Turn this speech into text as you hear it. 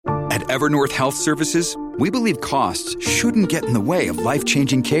At Evernorth Health Services, we believe costs shouldn't get in the way of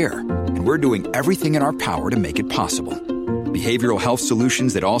life-changing care, and we're doing everything in our power to make it possible. Behavioral health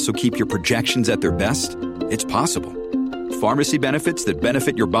solutions that also keep your projections at their best? It's possible. Pharmacy benefits that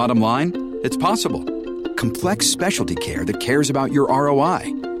benefit your bottom line? It's possible. Complex specialty care that cares about your ROI?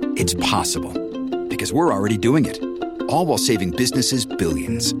 It's possible. Because we're already doing it. All while saving businesses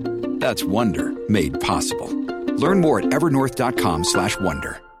billions. That's Wonder made possible. Learn more at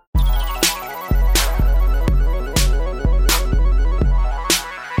evernorth.com/wonder.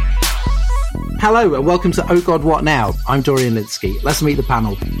 Hello and welcome to Oh God, What Now? I'm Dorian Litsky. Let's meet the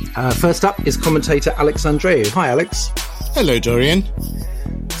panel. First up is commentator Alex Andreou. Hi, Alex. Hello, Dorian.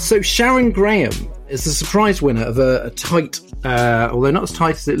 So Sharon Graham is the surprise winner of a tight, although not as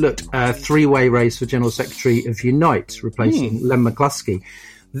tight as it looked, three-way race for General Secretary of Unite, replacing Len McCluskey.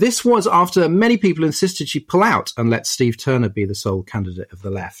 This was after many people insisted she pull out and let Steve Turner be the sole candidate of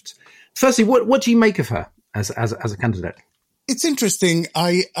the left. Firstly, what do you make of her as a candidate? It's interesting.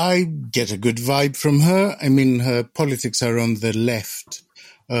 I get a good vibe from her. I mean, her politics are on the left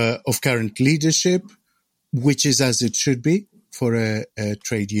of current leadership, which is as it should be for a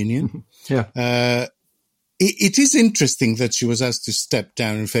trade union. Yeah. It is interesting that she was asked to step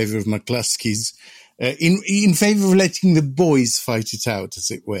down in favor of McCluskey's, in favor of letting the boys fight it out, as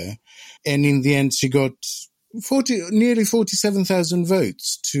it were. And in the end, she got nearly 47,000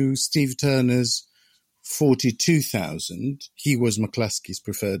 votes to Steve Turner's 42,000. He was McCluskey's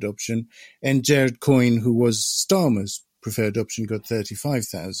preferred option. And Jared Coyne, who was Starmer's preferred option, got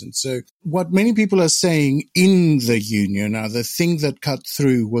 35,000. So what many people are saying in the union are the thing that cut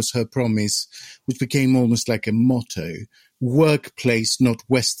through was her promise, which became almost like a motto: workplace, not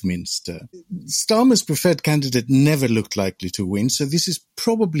Westminster. Starmer's preferred candidate never looked likely to win, so this is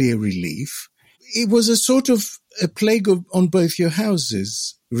probably a relief. It was a sort of a plague on both your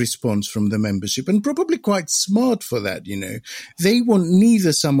houses response from the membership, and probably quite smart for that, you know. They want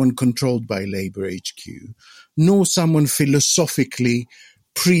neither someone controlled by Labour HQ, nor someone philosophically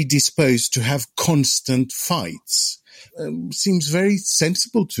predisposed to have constant fights. Seems very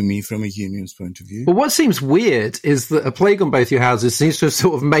sensible to me from a union's point of view. But what seems weird is that a plague on both your houses seems to have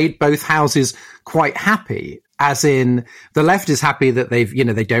sort of made both houses quite happy. As in, the left is happy that they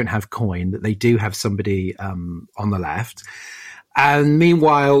don't have Coyne, that they do have somebody on the left. And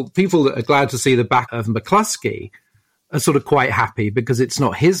meanwhile, people that are glad to see the back of McCluskey are sort of quite happy because it's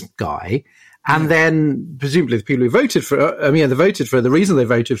not his guy. And then presumably the people who voted for her, the reason they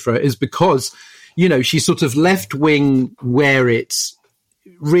voted for her is because, you know, she's sort of left wing where it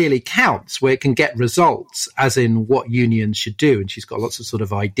really counts, where it can get results, as in what unions should do. And she's got lots of sort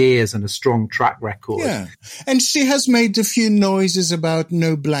of ideas and a strong track record. Yeah. And she has made a few noises about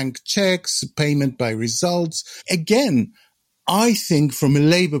no blank checks, payment by results. Again, I think from a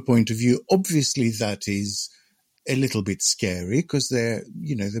Labour point of view, obviously that is a little bit scary because they're,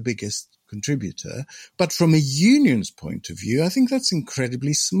 you know, the biggest contributor. But from a union's point of view, I think that's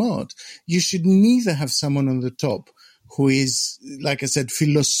incredibly smart. You should neither have someone on the top who is, like I said,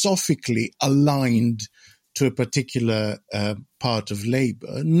 philosophically aligned to a particular part of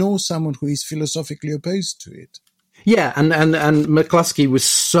Labour, nor someone who is philosophically opposed to it. Yeah, and McCluskey was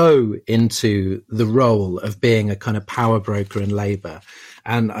so into the role of being a kind of power broker in Labour,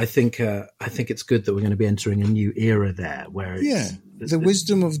 and I think it's good that we're going to be entering a new era there, where the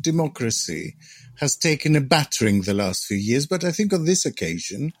wisdom of democracy has taken a battering the last few years, but I think on this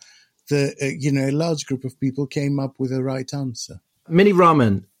occasion, a large group of people came up with the right answer. Mini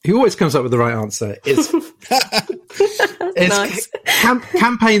Rahman, who always comes up with the right answer, is nice.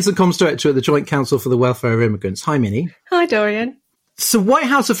 Campaigns and Comms Director at the Joint Council for the Welfare of Immigrants. Hi, Mini. Hi, Dorian. So White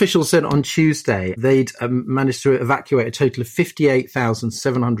House officials said on Tuesday they'd managed to evacuate a total of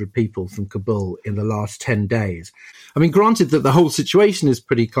 58,700 people from Kabul in the last 10 days. I mean, granted that the whole situation is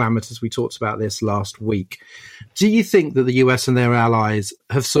pretty calamitous. We talked about this last week. Do you think that the US and their allies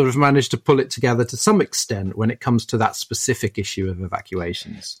have sort of managed to pull it together to some extent when it comes to that specific issue of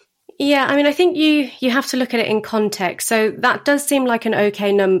evacuations? Yeah, I mean, I think you have to look at it in context. So that does seem like an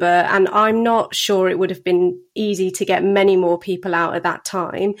okay number, and I'm not sure it would have been easy to get many more people out at that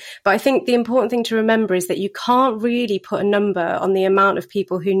time. But I think the important thing to remember is that you can't really put a number on the amount of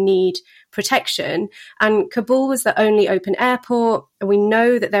people who need protection. And Kabul was the only open airport. And we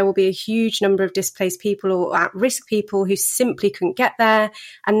know that there will be a huge number of displaced people or at-risk people who simply couldn't get there.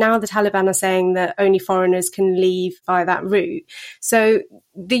 And now the Taliban are saying that only foreigners can leave via that route. So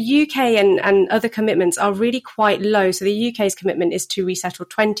the UK and other commitments are really quite low. So the UK's commitment is to resettle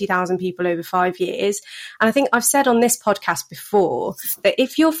 20,000 people over 5 years. And I think think I've said on this podcast before that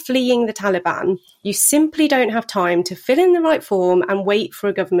if you're fleeing the Taliban, you simply don't have time to fill in the right form and wait for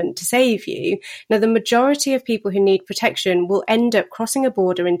a government to save you. Now, the majority of people who need protection will end up crossing a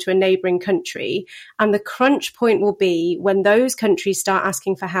border into a neighbouring country. And the crunch point will be when those countries start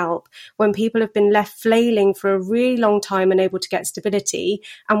asking for help, when people have been left flailing for a really long time, unable to get stability,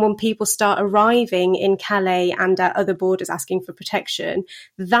 and when people start arriving in Calais and at other borders asking for protection.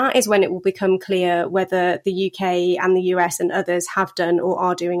 That is when it will become clear whether the UK and the US and others have done or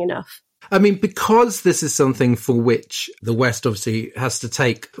are doing enough. I mean, because this is something for which the West obviously has to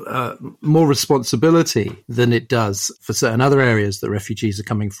take more responsibility than it does for certain other areas that refugees are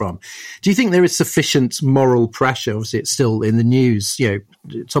coming from. Do you think there is sufficient moral pressure? Obviously, it's still in the news,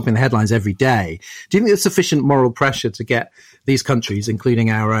 topping the headlines every day. Do you think there's sufficient moral pressure to get these countries,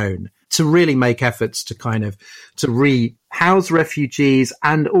 including our own, to really make efforts to re-house refugees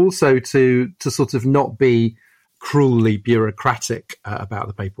and also to sort of not be cruelly bureaucratic about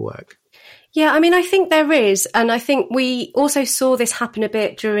the paperwork? Yeah, I mean, I think there is. And I think we also saw this happen a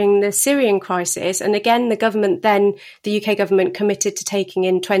bit during the Syrian crisis. And again, the UK government committed to taking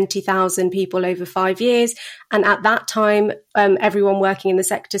in 20,000 people over 5 years. And at that time, everyone working in the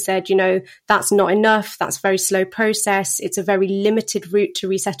sector said, that's not enough. That's a very slow process. It's a very limited route to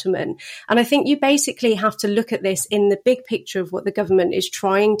resettlement. And I think you basically have to look at this in the big picture of what the government is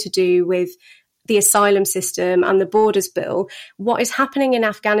trying to do with the asylum system and the borders bill. What is happening in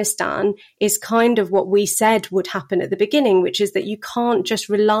Afghanistan is kind of what we said would happen at the beginning, which is that you can't just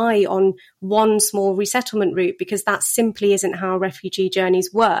rely on one small resettlement route, because that simply isn't how refugee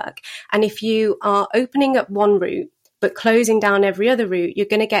journeys work. And if you are opening up one route but closing down every other route, you're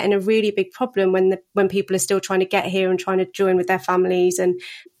going to get in a really big problem when people are still trying to get here and trying to join with their families and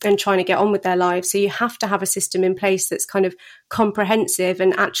trying to get on with their lives. So you have to have a system in place that's kind of comprehensive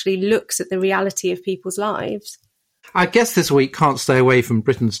and actually looks at the reality of people's lives. I guess this week can't stay away from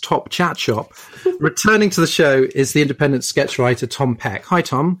Britain's top chat shop. Returning to the show is the independent sketch writer Tom Peck. Hi,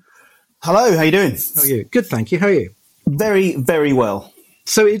 Tom. Hello, how you doing? How are you? Good, thank you. How are you? Very, very well.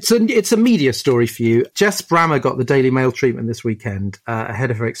 So it's a media story for you. Jess Brammer got the Daily Mail treatment this weekend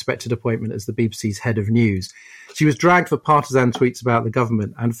ahead of her expected appointment as the BBC's head of news. She was dragged for partisan tweets about the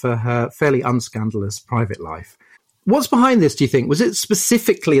government and for her fairly unscandalous private life. What's behind this, do you think? Was it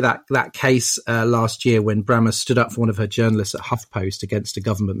specifically that case last year when Brammer stood up for one of her journalists at HuffPost against a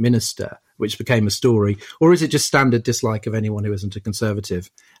government minister, which became a story? Or is it just standard dislike of anyone who isn't a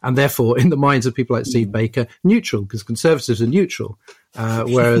Conservative? And therefore, in the minds of people like Steve Baker, neutral, because Conservatives are neutral,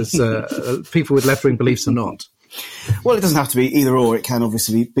 whereas people with left-wing beliefs are not. Well, it doesn't have to be either or. It can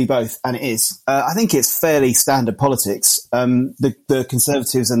obviously be both, and it is. I think it's fairly standard politics. The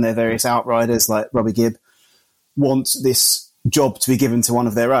Conservatives and their various outriders, like Robbie Gibb, want this job to be given to one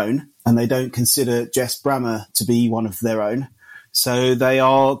of their own, and they don't consider Jess Brammer to be one of their own. So they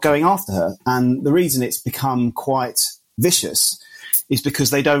are going after her. And the reason it's become quite vicious is because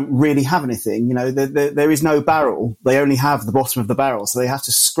they don't really have anything. There is no barrel. They only have the bottom of the barrel. So they have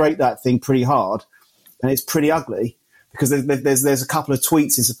to scrape that thing pretty hard. And it's pretty ugly because there's a couple of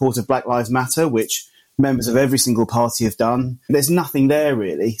tweets in support of Black Lives Matter, which members of every single party have done. There's nothing there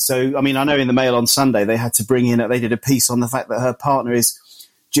really. So, I mean, I know in the Mail on Sunday, they did a piece on the fact that her partner is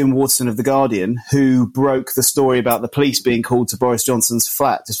Jim Waterson of The Guardian, who broke the story about the police being called to Boris Johnson's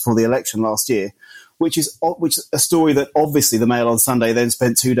flat just before the election last year, which is a story that obviously the Mail on Sunday then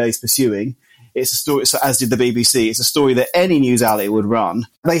spent 2 days pursuing. It's a story, so as did the BBC. It's a story that any news outlet would run.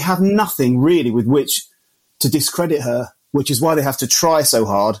 They have nothing really with which to discredit her, which is why they have to try so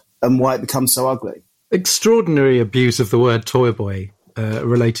hard and why it becomes so ugly. Extraordinary abuse of the word toy boy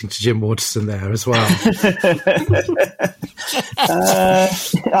relating to Jim Waterson there as well.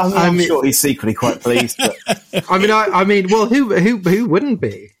 I'm sure he's secretly quite pleased. But. I mean, well, who wouldn't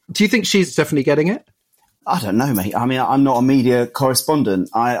be? Do you think she's definitely getting it? I don't know, mate. I mean, I'm not a media correspondent.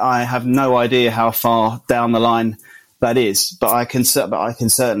 I have no idea how far down the line that is, but I can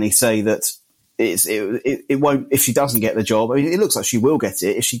certainly say that it won't. If she doesn't get the job, I mean, it looks like she will get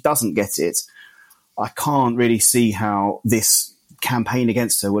it. If she doesn't get it, I can't really see how this campaign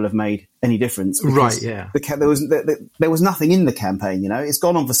against her will have made any difference. Right, yeah. There was nothing in the campaign, It's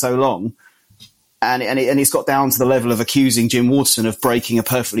gone on for so long, and it's got down to the level of accusing Jim Waterson of breaking a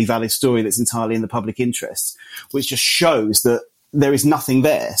perfectly valid story that's entirely in the public interest, which just shows that there is nothing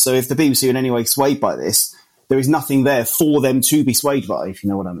there. So if the BBC are in any way swayed by this, there is nothing there for them to be swayed by, if you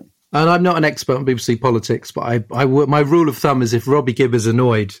know what I mean. And I'm not an expert on BBC politics, but my rule of thumb is if Robbie Gibb is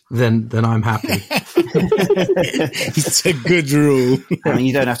annoyed, then I'm happy. It's a good rule. I mean,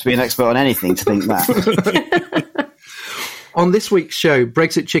 you don't have to be an expert on anything to think that. On this week's show,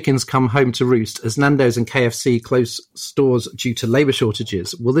 Brexit chickens come home to roost as Nando's and KFC close stores due to labour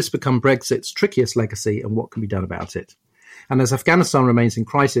shortages. Will this become Brexit's trickiest legacy, and what can be done about it? And as Afghanistan remains in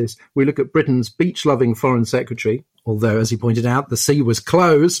crisis, we look at Britain's beach-loving Foreign Secretary, although, as he pointed out, the sea was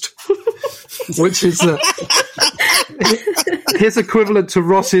closed, which is his equivalent to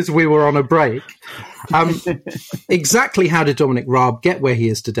Ross's "we were on a break." Exactly how did Dominic Raab get where he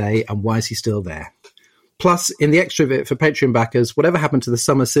is today, and why is he still there? Plus, in the extra bit for Patreon backers, whatever happened to the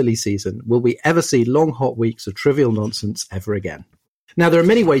summer silly season? Will we ever see long, hot weeks of trivial nonsense ever again? Now, there are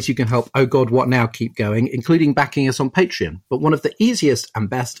many ways you can help Oh God, What Now keep going, including backing us on Patreon. But one of the easiest and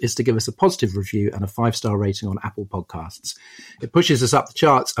best is to give us a positive review and a 5-star rating on Apple Podcasts. It pushes us up the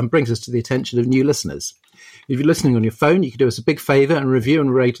charts and brings us to the attention of new listeners. If you're listening on your phone, you can do us a big favour and review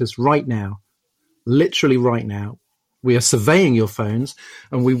and rate us right now. Literally right now. We are surveying your phones,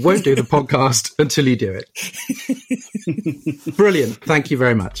 and we won't do the podcast until you do it. Brilliant. Thank you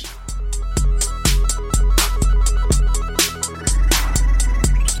very much.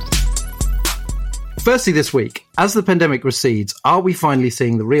 Firstly this week, as the pandemic recedes, are we finally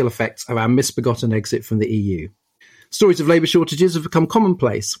seeing the real effects of our misbegotten exit from the EU? Stories of labour shortages have become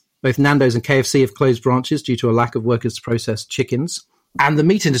commonplace. Both Nando's and KFC have closed branches due to a lack of workers to process chickens. And the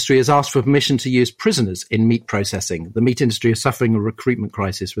meat industry has asked for permission to use prisoners in meat processing. The meat industry is suffering a recruitment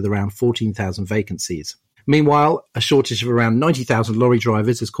crisis with around 14,000 vacancies. Meanwhile, a shortage of around 90,000 lorry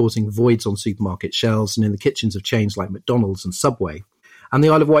drivers is causing voids on supermarket shelves and in the kitchens of chains like McDonald's and Subway. And the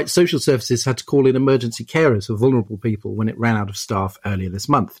Isle of Wight Social Services had to call in emergency carers for vulnerable people when it ran out of staff earlier this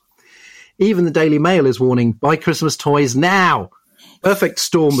month. Even the Daily Mail is warning, buy Christmas toys now! Perfect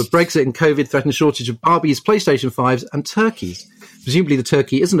storm of Brexit and COVID threaten a shortage of Barbies, PlayStation 5s and turkeys. Presumably the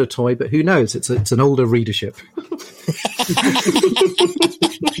turkey isn't a toy, but who knows? It's an older readership.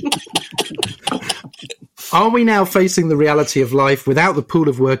 Are we now facing the reality of life without the pool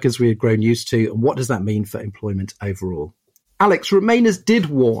of workers we had grown used to, and what does that mean for employment overall? Alex, Remainers did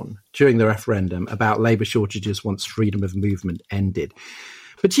warn during the referendum about labour shortages once freedom of movement ended.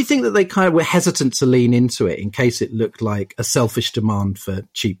 But do you think that they kind of were hesitant to lean into it in case it looked like a selfish demand for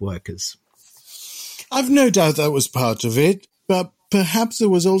cheap workers? I've no doubt that was part of it, but perhaps there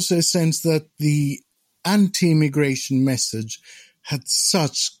was also a sense that the anti-immigration message had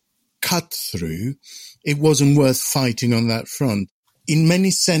such cut through, it wasn't worth fighting on that front. In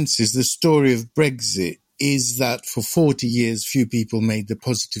many senses, the story of Brexit is that for 40 years, few people made the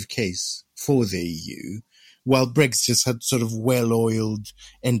positive case for the EU, while Brexit had sort of well-oiled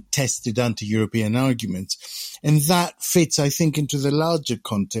and tested anti-European arguments. And that fits, I think, into the larger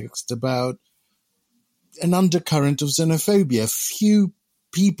context about an undercurrent of xenophobia. Few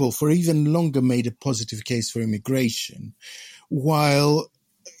people for even longer made a positive case for immigration, while,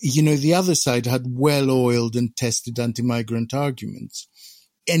 the other side had well-oiled and tested anti-migrant arguments.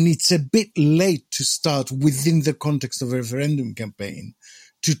 And it's a bit late to start within the context of a referendum campaign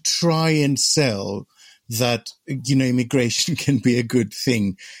to try and sell that, immigration can be a good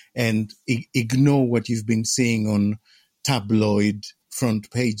thing and ignore what you've been seeing on tabloid front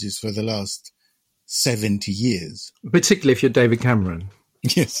pages for the last 70 years. Particularly if you're David Cameron.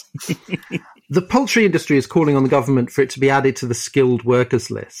 Yes. The poultry industry is calling on the government for it to be added to the skilled workers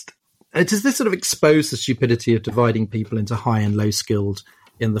list. Does this sort of expose the stupidity of dividing people into high and low skilled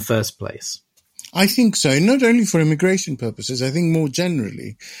in the first place? I think so. Not only for immigration purposes, I think more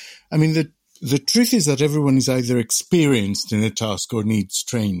generally. I mean, the truth is that everyone is either experienced in a task or needs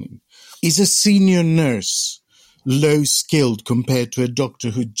training. Is a senior nurse low skilled compared to a doctor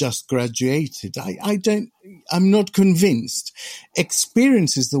who just graduated? I'm not convinced.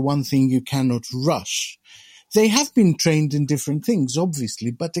 Experience is the one thing you cannot rush. They have been trained in different things,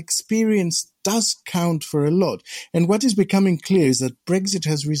 obviously, but experience does count for a lot. And what is becoming clear is that Brexit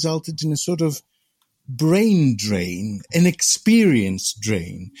has resulted in a sort of brain drain, an experience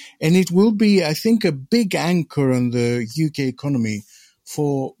drain. And it will be, I think, a big anchor on the UK economy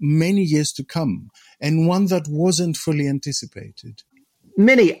for many years to come, and one that wasn't fully anticipated.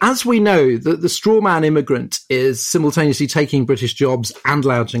 Minnie, as we know, the straw man immigrant is simultaneously taking British jobs and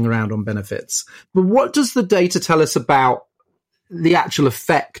lounging around on benefits. But what does the data tell us about the actual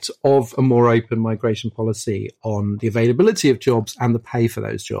effect of a more open migration policy on the availability of jobs and the pay for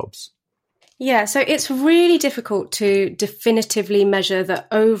those jobs? Yeah, so it's really difficult to definitively measure the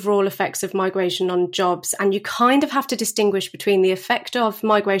overall effects of migration on jobs. And you kind of have to distinguish between the effect of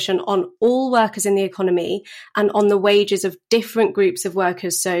migration on all workers in the economy and on the wages of different groups of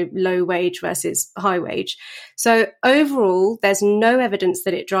workers, so low wage versus high wage. So overall, there's no evidence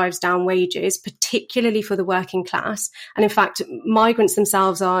that it drives down wages, particularly for the working class. And in fact, migrants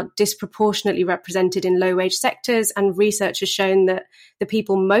themselves are disproportionately represented in low wage sectors, and research has shown that the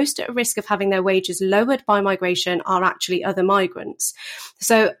people most at risk of having their wages lowered by migration are actually other migrants.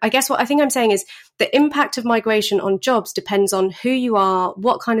 So I guess what I think I'm saying is the impact of migration on jobs depends on who you are,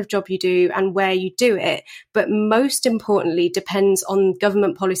 what kind of job you do, and where you do it. But most importantly, depends on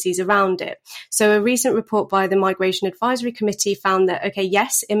government policies around it. So a recent report by the Migration Advisory Committee found that, okay,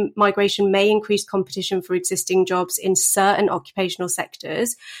 yes, migration may increase competition for existing jobs in certain occupational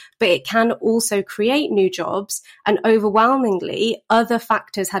sectors, but it can also create new jobs. And overwhelmingly, other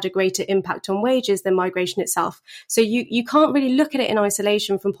factors had a greater impact on wages than migration itself. So you can't really look at it in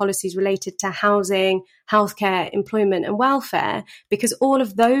isolation from policies related to housing, healthcare, employment and welfare, because all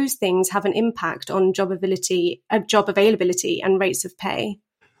of those things have an impact on job availability and rates of pay.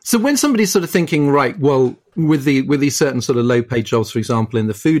 So when somebody's sort of thinking, right, well, with these certain sort of low paid jobs, for example, in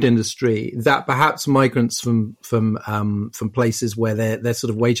the food industry, that perhaps migrants from places where their sort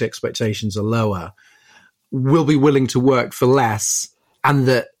of wage expectations are lower will be willing to work for less, and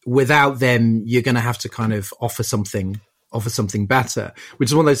that without them, you're going to have to kind of offer something better, which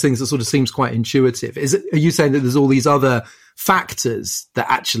is one of those things that sort of seems quite intuitive. Are you saying that there's all these other factors that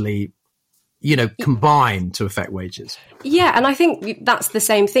actually, combine to affect wages? Yeah, and I think that's the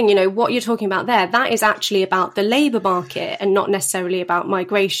same thing. What you're talking about there, that is actually about the labour market and not necessarily about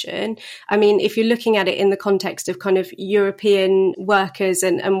migration. I mean, if you're looking at it in the context of kind of European workers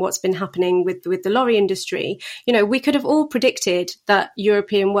and what's been happening with the lorry industry, we could have all predicted that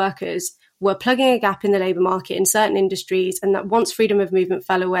European workers were plugging a gap in the labour market in certain industries, and that once freedom of movement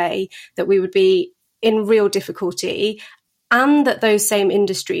fell away, that we would be in real difficulty, and that those same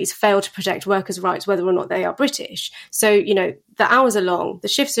industries fail to protect workers' rights, whether or not they are British. So, the hours are long, the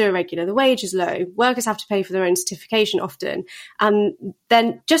shifts are irregular, the wage is low, workers have to pay for their own certification often, and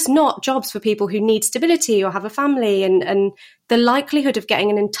then just not jobs for people who need stability or have a family. And the likelihood of getting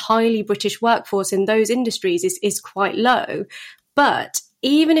an entirely British workforce in those industries is quite low. But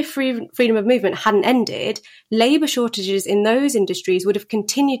even if freedom of movement hadn't ended, labour shortages in those industries would have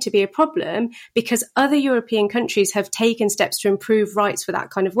continued to be a problem because other European countries have taken steps to improve rights for that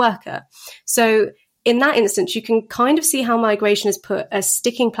kind of worker. So in that instance, you can kind of see how migration has put a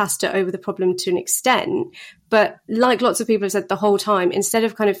sticking plaster over the problem to an extent. But like lots of people have said the whole time, instead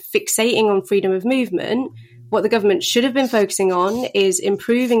of kind of fixating on freedom of movement, what the government should have been focusing on is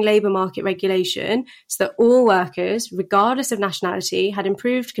improving labour market regulation so that all workers, regardless of nationality, had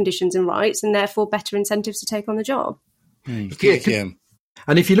improved conditions and rights and therefore better incentives to take on the job. Yeah.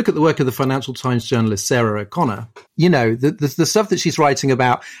 And if you look at the work of the Financial Times journalist Sarah O'Connor, the stuff that she's writing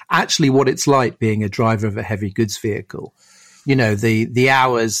about actually what it's like being a driver of a heavy goods vehicle, the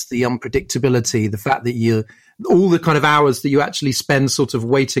hours, the unpredictability, the fact that all the kind of hours that you actually spend sort of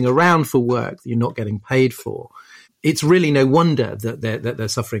waiting around for work that you're not getting paid for. It's really no wonder that they're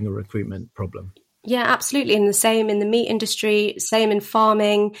suffering a recruitment problem. Yeah, absolutely. And the same in the meat industry, same in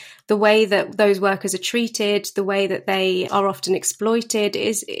farming, the way that those workers are treated, the way that they are often exploited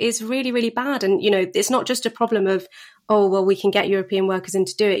is really, really bad. And, it's not just a problem of, oh, well, we can get European workers in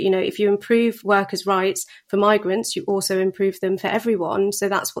to do it. If you improve workers' rights for migrants, you also improve them for everyone. So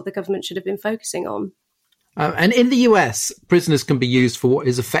that's what the government should have been focusing on. And in the US, prisoners can be used for what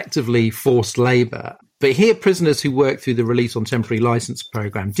is effectively forced labour. But here, prisoners who work through the Release on Temporary Licence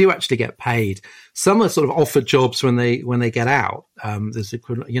programme do actually get paid. Some are sort of offered jobs when they get out. There's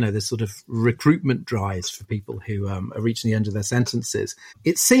sort of recruitment drives for people who are reaching the end of their sentences.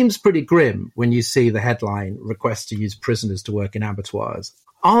 It seems pretty grim when you see the headline, "Request to use prisoners to work in abattoirs."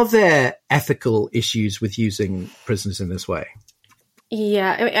 Are there ethical issues with using prisoners in this way?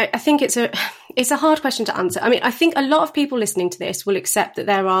 Yeah, I think it's a hard question to answer. I mean, I think a lot of people listening to this will accept that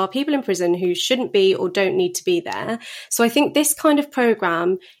there are people in prison who shouldn't be or don't need to be there. So I think this kind of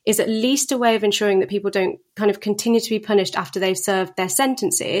program is at least a way of ensuring that people don't kind of continue to be punished after they've served their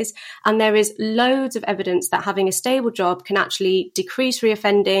sentences. And there is loads of evidence that having a stable job can actually decrease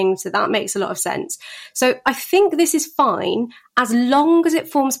reoffending. So that makes a lot of sense. So I think this is fine as long as it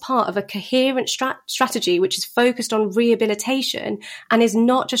forms part of a coherent strategy which is focused on rehabilitation and is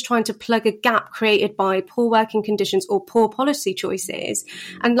not just trying to plug a gap created by poor working conditions or poor policy choices.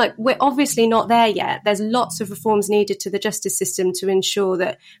 And like, we're obviously not there yet. There's lots of reforms needed to the justice system to ensure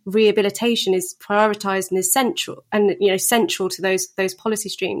that rehabilitation is prioritised and is central to those policy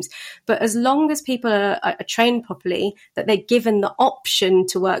streams. But as long as people are trained properly, that they're given the option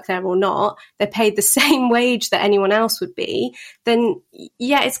to work there or not, they're paid the same wage that anyone else would be, then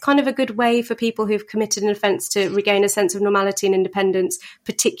yeah, it's kind of a good way for people who've committed an offence to regain a sense of normality and independence,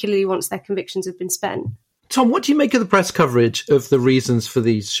 particularly once their convictions have been spent. Tom, what do you make of the press coverage of the reasons for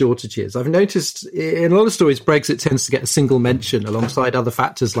these shortages? I've noticed in a lot of stories, Brexit tends to get a single mention alongside other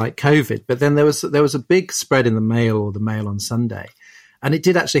factors like COVID. But then there was a big spread in the Mail on Sunday, and it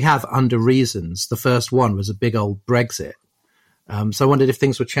did actually have under reasons. The first one was a big old Brexit. So I wondered if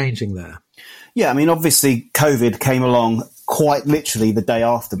things were changing there. Yeah, I mean, obviously, COVID came along quite literally the day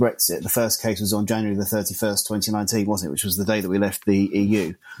after Brexit. The first case was on January the 31st, 2019, wasn't it? Which was the day that we left the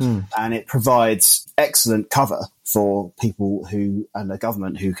EU. And it provides excellent cover for people and a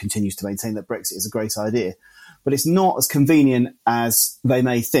government who continues to maintain that Brexit is a great idea. But it's not as convenient as they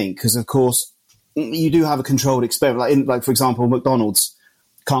may think, because, of course, you do have a controlled experiment. Like, for example, McDonald's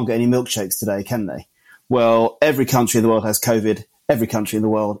can't get any milkshakes today, can they? Well, every country in the world has COVID. Every country in the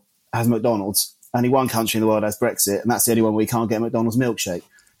world has McDonald's. Only one country in the world has Brexit, and that's the only one where you can't get a McDonald's milkshake.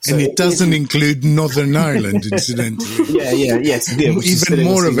 So and it doesn't include Northern Ireland, incidentally. Yes. Even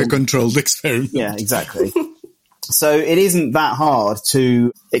more of a controlled experiment. Yeah, exactly. So it isn't that hard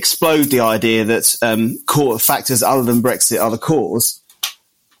to explode the idea that factors other than Brexit are the cause,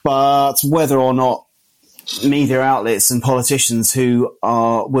 but whether or not media outlets and politicians who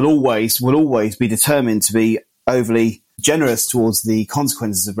will always be determined to be overly generous towards the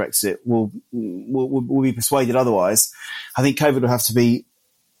consequences of Brexit will be persuaded otherwise. I think COVID will have to be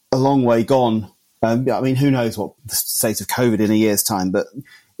a long way gone. I mean, who knows what the state of COVID in a year's time, but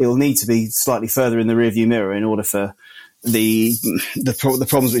it will need to be slightly further in the rearview mirror in order for the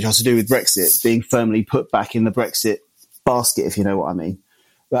problems which are to do with Brexit being firmly put back in the Brexit basket, if you know what I mean.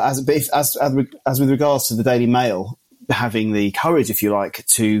 But as with regards to the Daily Mail having the courage, if you like,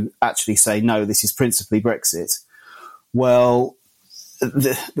 to actually say, no, this is principally Brexit. Well,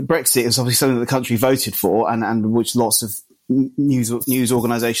 the Brexit is obviously something that the country voted for and which lots of news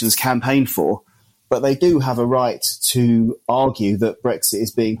organisations campaigned for. But they do have a right to argue that Brexit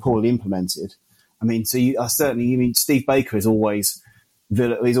is being poorly implemented. I mean, Steve Baker is always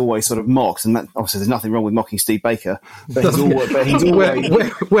sort of mocked, and that, obviously there's nothing wrong with mocking Steve Baker. But he's always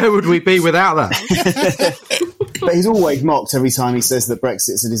where would we be without that? But he's always mocked every time he says that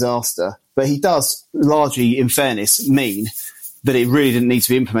Brexit's a disaster. But he does largely, in fairness, mean that it really didn't need to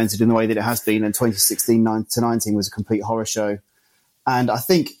be implemented in the way that it has been. And 2016 to 19 was a complete horror show. And I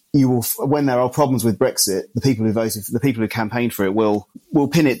think when there are problems with Brexit, the people who campaigned for it will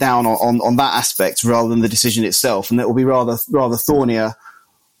pin it down on that aspect rather than the decision itself. And it will be rather thornier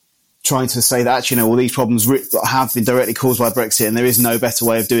trying to say that, actually, all these problems have been directly caused by Brexit and there is no better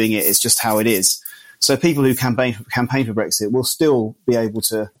way of doing it. It's just how it is. So people who campaign for Brexit will still be able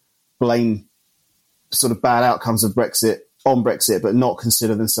to blame sort of bad outcomes of Brexit on Brexit, but not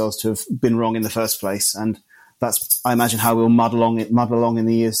consider themselves to have been wrong in the first place. And that's, I imagine, how we'll muddle along in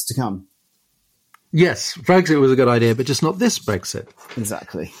the years to come. Yes, Brexit was a good idea, but just not this Brexit.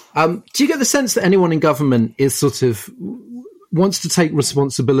 Exactly. Do you get the sense that anyone in government is sort of wants to take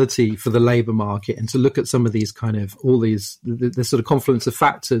responsibility for the labour market and to look at some of these kind of the sort of confluence of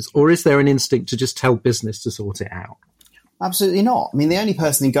factors, or is there an instinct to just tell business to sort it out? Absolutely not. I mean, the only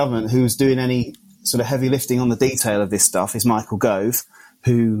person in government who's doing any sort of heavy lifting on the detail of this stuff is Michael Gove,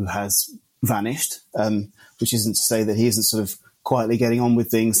 who has vanished, which isn't to say that he isn't sort of quietly getting on with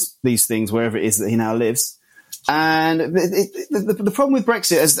these things wherever it is that he now lives. And the problem with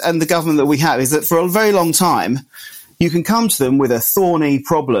Brexit and the government that we have is that for a very long time, you can come to them with a thorny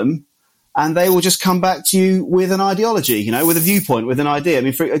problem and they will just come back to you with an ideology, with a viewpoint, with an idea. I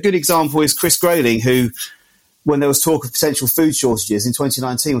mean, for a good example is Chris Grayling, who, when there was talk of potential food shortages in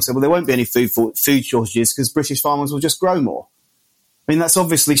 2019, said, well, there won't be any food shortages because British farmers will just grow more. I mean, that's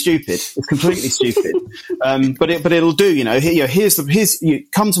obviously stupid. It's completely stupid. But it'll do, here's you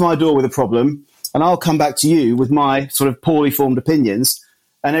come to my door with a problem and I'll come back to you with my sort of poorly formed opinions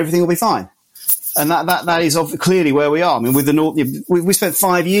and everything will be fine. And that is clearly where we are. I mean, with the North, we spent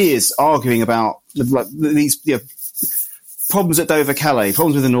 5 years arguing about these problems at Dover-Calais,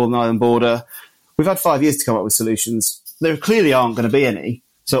 problems with the Northern Ireland border. We've had 5 years to come up with solutions. There clearly aren't going to be any.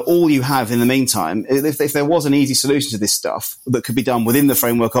 So all you have in the meantime, if there was an easy solution to this stuff that could be done within the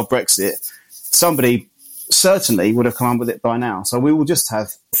framework of Brexit, somebody certainly would have come up with it by now. So we will just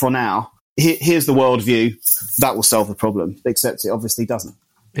have, for now, here's the worldview, that will solve the problem, except it obviously doesn't.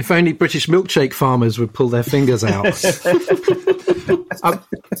 If only British milkshake farmers would pull their fingers out.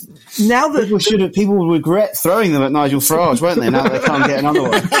 Now that people would regret throwing them at Nigel Farage, won't they? Now they can't get another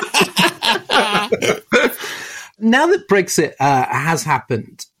one. Now that Brexit has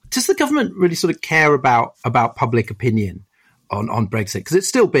happened, does the government really sort of care about public opinion on Brexit? Because it's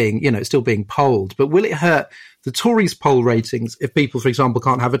still being polled, but will it hurt the Tories' poll ratings if people, for example,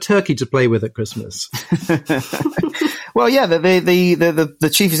 can't have a turkey to play with at Christmas? Well, yeah, the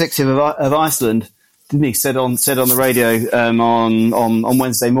chief executive of Iceland, didn't he, said on the radio on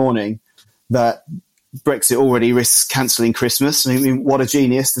Wednesday morning that Brexit already risks cancelling Christmas. I mean, what a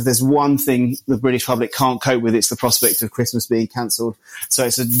genius. If there's one thing the British public can't cope with, it's the prospect of Christmas being cancelled. So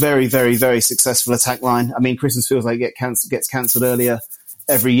it's a very, very, very successful attack line. I mean, Christmas feels like it gets cancelled earlier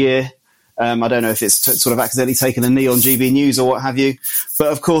every year. I don't know if it's sort of accidentally taken a knee on GB News or what have you.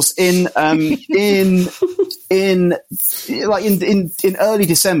 But of course, in early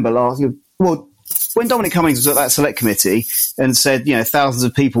December last year, well, when Dominic Cummings was at that select committee and said, thousands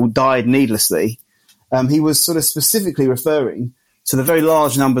of people died needlessly, he was sort of specifically referring to the very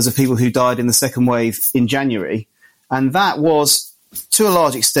large numbers of people who died in the second wave in January. And that was, to a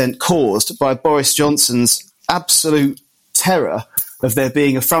large extent, caused by Boris Johnson's absolute terror of there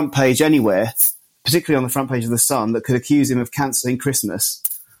being a front page anywhere, particularly on the front page of The Sun, that could accuse him of cancelling Christmas.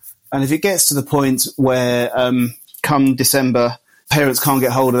 And if it gets to the point where, come December, parents can't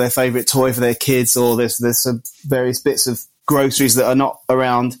get hold of their favourite toy for their kids, or there's some various bits of groceries that are not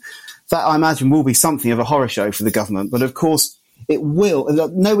around, that I imagine will be something of a horror show for the government. But of course, it will.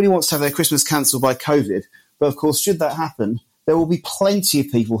 Nobody wants to have their Christmas cancelled by COVID. But of course, should that happen, there will be plenty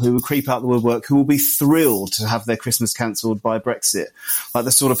of people who will creep out the woodwork who will be thrilled to have their Christmas cancelled by Brexit. Like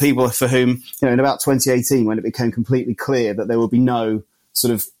the sort of people for whom, in about 2018, when it became completely clear that there would be no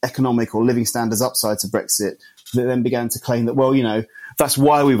sort of economic or living standards upside to Brexit, that then began to claim that, that's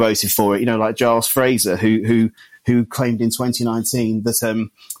why we voted for it. Like Giles Fraser, who claimed in 2019 that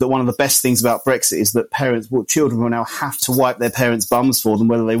one of the best things about Brexit is that children will now have to wipe their parents' bums for them,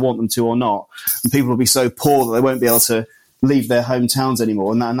 whether they want them to or not. And people will be so poor that they won't be able to leave their hometowns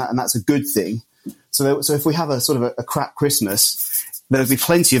anymore. And that's a good thing. So if we have a sort of a crap Christmas, there'll be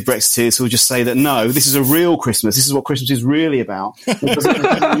plenty of Brexiteers who will just say that, no, this is a real Christmas. This is what Christmas is really about. It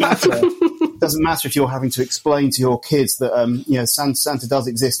doesn't matter if you're having to explain to your kids that, Santa does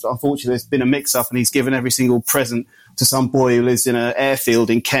exist, but unfortunately there's been a mix-up and he's given every single present to some boy who lives in an airfield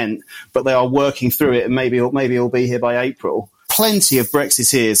in Kent, but they are working through it and maybe he'll be here by April. Plenty of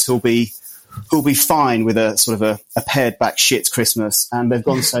Brexiteers who'll be fine with a sort of a pared back shit Christmas, and they've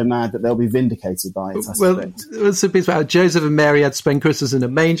gone so mad that they'll be vindicated by it. It's a piece about how Joseph and Mary had to spend Christmas in a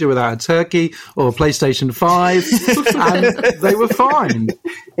manger without a turkey or a PlayStation 5, and they were fine.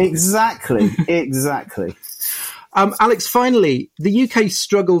 Exactly. Alex, finally, the UK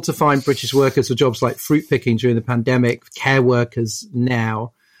struggled to find British workers for jobs like fruit picking during the pandemic, care workers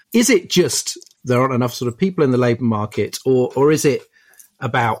now. Is it just there aren't enough sort of people in the labour market, or is it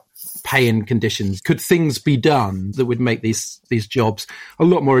about pay and conditions? Could things be done that would make these jobs a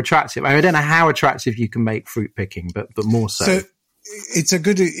lot more attractive? I don't know how attractive you can make fruit picking, but more so. So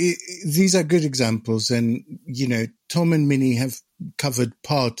these are good examples, and Tom and Minnie have covered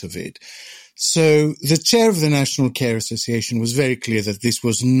part of it. So the chair of the National Care Association was very clear that this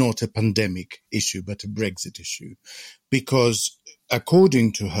was not a pandemic issue, but a Brexit issue, because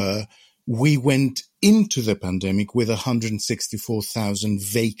according to her, we went into the pandemic with 164,000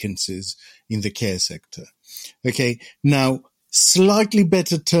 vacancies in the care sector. Okay. Now, slightly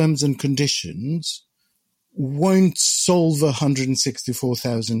better terms and conditions won't solve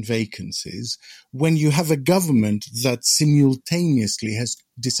 164,000 vacancies when you have a government that simultaneously has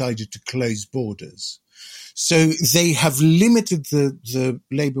decided to close borders. So they have limited the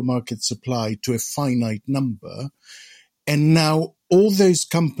labour market supply to a finite number, and now all those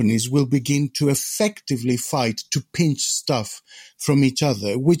companies will begin to effectively fight to pinch stuff from each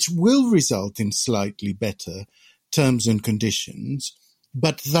other, which will result in slightly better terms and conditions,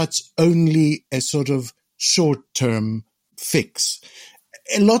 but that's only a sort of short-term fix.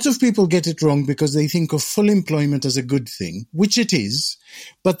 A lot of people get it wrong because they think of full employment as a good thing, which it is,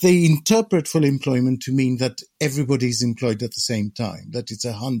 but they interpret full employment to mean that everybody is employed at the same time, that it's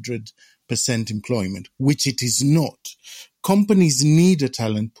 100% employment, which it is not. Companies need a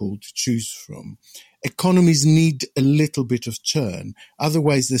talent pool to choose from. Economies need a little bit of churn,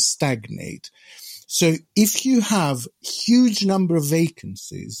 otherwise they stagnate. So if you have huge number of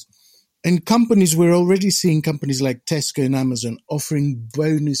vacancies, and companies, we're already seeing companies like Tesco and Amazon offering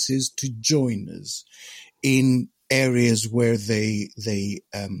bonuses to joiners. in areas where they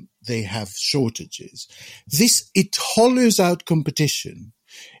have shortages. It hollows out competition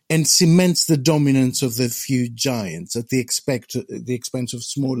and cements the dominance of the few giants at the expense of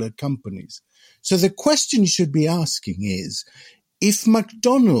smaller companies. So the question you should be asking is, if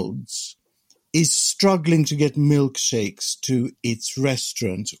McDonald's is struggling to get milkshakes to its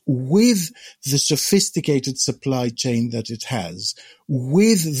restaurants with the sophisticated supply chain that it has,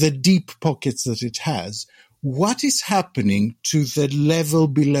 with the deep pockets that it has, what is happening to the level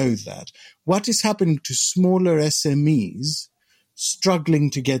below that? What is happening to smaller SMEs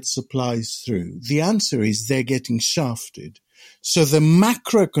struggling to get supplies through? The answer is they're getting shafted. So the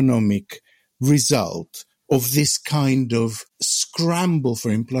macroeconomic result of this kind of scramble for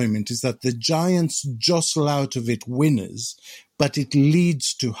employment is that the giants jostle out of it winners, but it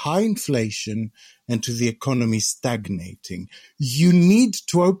leads to high inflation and to the economy stagnating. You need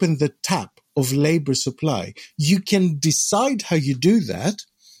to open the tap of labor supply. You can decide how you do that.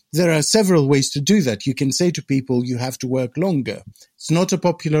 There are several ways to do that. You can say to people, you have to work longer. It's not a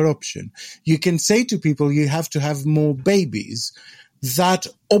popular option. You can say to people, you have to have more babies. That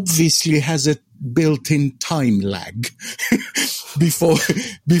obviously has a built-in time lag before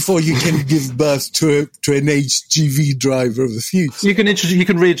you can give birth to an HGV driver of the future. You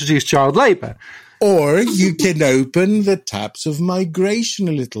can reintroduce child labour. Or you can open the taps of migration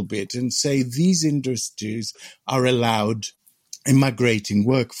a little bit and say these industries are allowed a migrating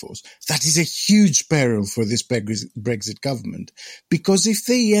workforce. That is a huge peril for this Brexit government, because if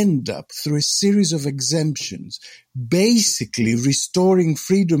they end up through a series of exemptions, basically restoring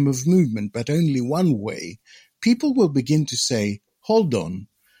freedom of movement, but only one way, people will begin to say, hold on,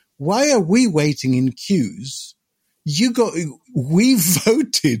 why are we waiting in queues? We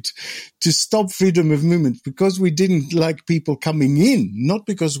voted to stop freedom of movement because we didn't like people coming in, not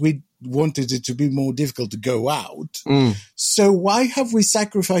because we wanted it to be more difficult to go out. So why have we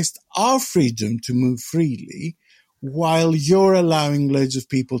sacrificed our freedom to move freely while you're allowing loads of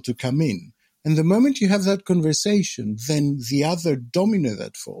people to come in? And the moment you have that conversation, then the other domino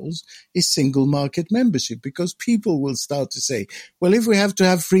that falls is single market membership, because people will start to say, well, if we have to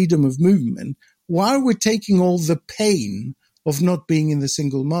have freedom of movement, why are we taking all the pain of not being in the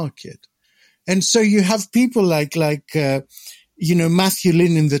single market? And so you have people like Matthew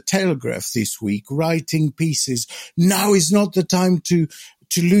Lynn in the Telegraph this week writing pieces. Now is not the time to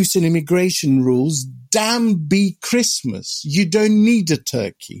loosen immigration rules. Damn be Christmas. You don't need a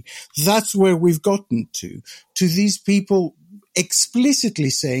turkey. That's where we've gotten to these people explicitly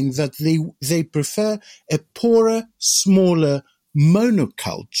saying that they prefer a poorer, smaller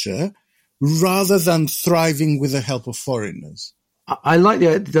monoculture rather than thriving with the help of foreigners. I like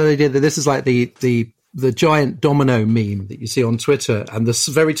the idea that this is like the giant domino meme that you see on Twitter, and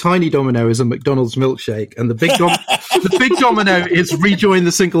the very tiny domino is a McDonald's milkshake, and the big domino is rejoin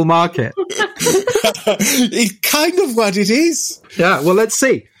the single market. It's kind of what it is. Yeah, well, let's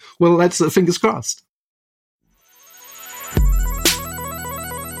see. Well, let's fingers crossed.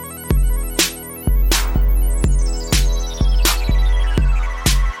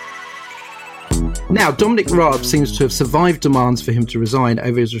 Now, Dominic Raab seems to have survived demands for him to resign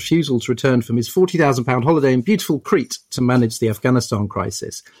over his refusal to return from his £40,000 holiday in beautiful Crete to manage the Afghanistan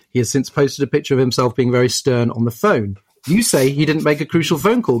crisis. He has since posted a picture of himself being very stern on the phone. You say he didn't make a crucial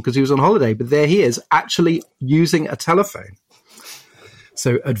phone call because he was on holiday, but there he is, actually using a telephone.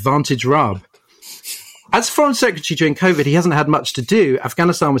 So, advantage Raab. As Foreign Secretary during COVID, he hasn't had much to do.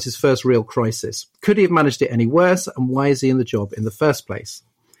 Afghanistan was his first real crisis. Could he have managed it any worse, and why is he in the job in the first place?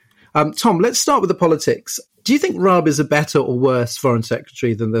 Tom, let's start with the politics. Do you think Raab is a better or worse Foreign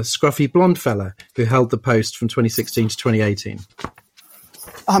Secretary than the scruffy blonde fella who held the post from 2016 to 2018?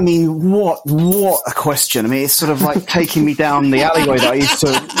 I mean, what a question. I mean, it's sort of like taking me down the alleyway that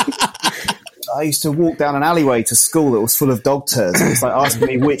I used to walk down an alleyway to school that was full of dog turds. It's like asking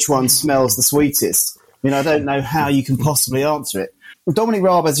me which one smells the sweetest. I mean, I don't know how you can possibly answer it. Well, Dominic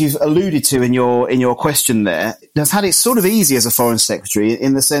Raab, as you've alluded to in your question there, has had it sort of easy as a foreign secretary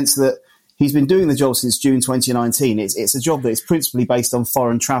in the sense that he's been doing the job since June 2019. It's a job that is principally based on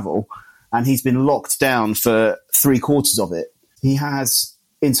foreign travel, and he's been locked down for 3/4 of it. He has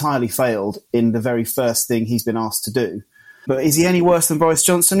entirely failed in the very first thing he's been asked to do. But is he any worse than Boris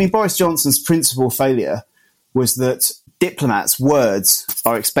Johnson? I mean, Boris Johnson's principal failure was that diplomats' words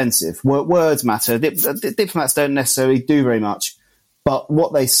are expensive. Words matter. Diplomats don't necessarily do very much. But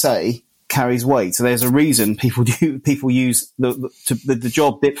what they say carries weight. So there's a reason people use the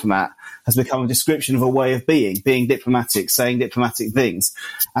job diplomat has become a description of a way of being diplomatic, saying diplomatic things.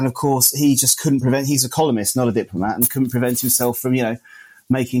 And of course, he just couldn't prevent. He's a columnist, not a diplomat, and couldn't prevent himself from,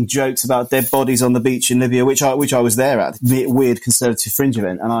 making jokes about dead bodies on the beach in Libya, which I was there at, the weird Conservative fringe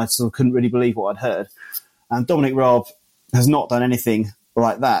event, and I sort of couldn't really believe what I'd heard. And Dominic Raab has not done anything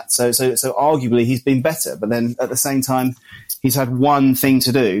like that. So arguably he's been better, but then at the same time, he's had one thing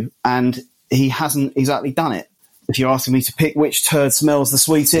to do, and he hasn't exactly done it. If you're asking me to pick which turd smells the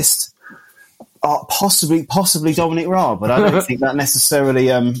sweetest, possibly Dominic Raab, but I don't think that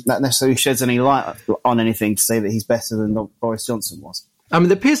necessarily sheds any light on anything to say that he's better than Boris Johnson was. I mean,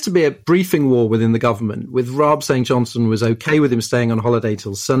 there appears to be a briefing war within the government, with Raab saying Johnson was okay with him staying on holiday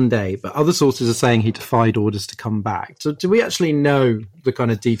till Sunday, but other sources are saying he defied orders to come back. So do we actually know the kind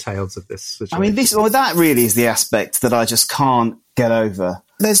of details of this situation? I mean, that really is the aspect that I just can't get over.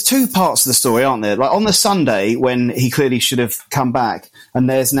 There's two parts of the story, aren't there? Like on the Sunday, when he clearly should have come back, and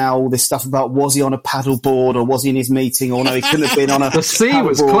there's now all this stuff about was he on a paddle board or was he in his meeting, or no, he couldn't have been on a The sea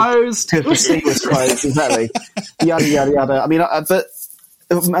was closed. The sea was closed, exactly. Yada, yada, yada. I mean, but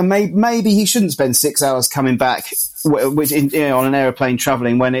maybe he shouldn't spend 6 hours coming back on an aeroplane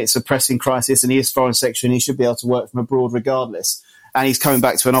travelling when it's a pressing crisis, and he is Foreign Secretary and he should be able to work from abroad regardless. And he's coming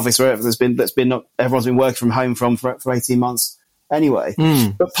back to an office where everyone's been working from home for 18 months anyway.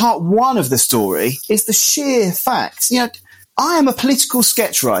 But part one of the story is the sheer fact. You know, I am a political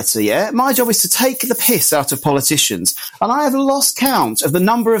sketch writer, yeah? My job is to take the piss out of politicians. And I have lost count of the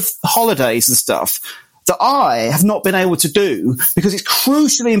number of holidays and stuff that I have not been able to do because it's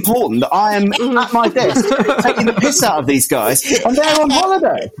crucially important that I am at my desk taking the piss out of these guys, and they're on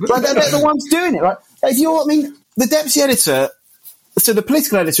holiday. Like, they're the ones doing it. Right? The deputy editor, so the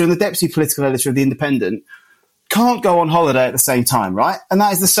political editor and the deputy political editor of The Independent can't go on holiday at the same time, right? And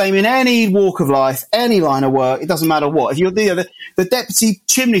that is the same in any walk of life, any line of work. It doesn't matter what. If you're the deputy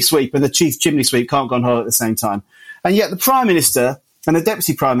chimney sweep and the chief chimney sweep can't go on holiday at the same time. And yet the Prime Minister and the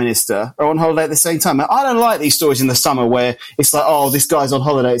Deputy Prime Minister are on holiday at the same time. Now, I don't like these stories in the summer where it's like, oh, this guy's on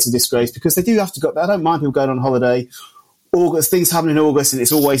holiday, it's a disgrace, because they do have to go. I don't mind people going on holiday. August, things happen in August, and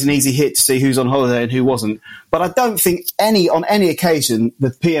it's always an easy hit to see who's on holiday and who wasn't. But I don't think on any occasion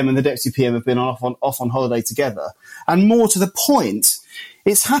the PM and the Deputy PM have been off on holiday together. And more to the point,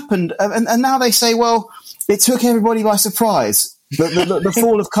 it's happened, and now they say, well, it took everybody by surprise. The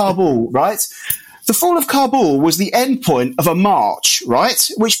fall of Kabul, right? The fall of Kabul was the end point of a march, right,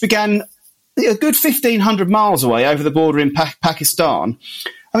 which began a good 1,500 miles away over the border in Pakistan.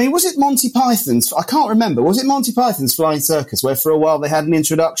 I mean, was it Monty Python's? I can't remember. Was it Monty Python's Flying Circus, where for a while they had an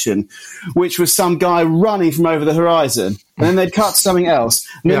introduction, which was some guy running from over the horizon, and then they'd cut to something else,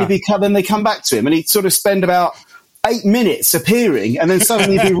 and then they come back to him, and he'd sort of spend about 8 minutes appearing, and then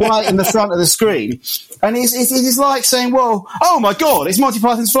suddenly he'd be right in the front of the screen. And it is like saying, well, oh my God, it's Monty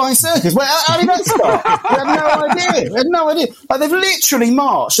Python's Flying Circus. Well, how did that start? We had no idea. Like, they've literally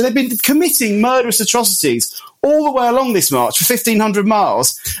marched, and they've been committing murderous atrocities all the way along this march for 1,500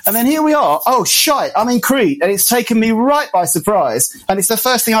 miles. And then here we are. Oh, shite, I'm in Crete, and it's taken me right by surprise. And it's the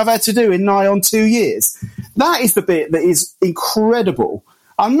first thing I've had to do in nigh on 2 years. That is the bit that is incredible.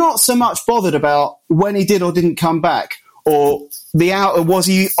 I'm not so much bothered about when he did or didn't come back, or was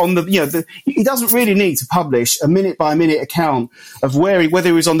he on the, he doesn't really need to publish a minute by minute account of whether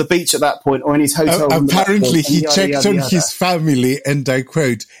he was on the beach at that point or in his hotel room. Apparently he checked on his family, and I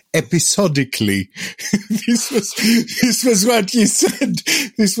quote, episodically. This was what he said.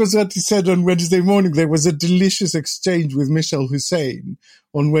 This was what he said on Wednesday morning. There was a delicious exchange with Michelle Hussein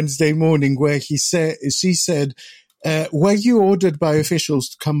on Wednesday morning where she said, were you ordered by officials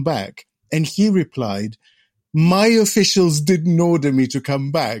to come back? And he replied, my officials didn't order me to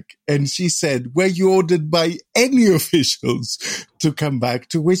come back. And she said, were you ordered by any officials to come back?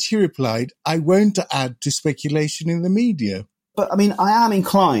 To which he replied, I won't add to speculation in the media. But I mean, I am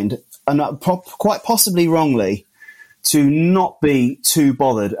inclined, and quite possibly wrongly, to not be too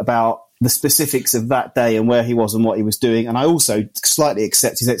bothered about the specifics of that day and where he was and what he was doing. And I also slightly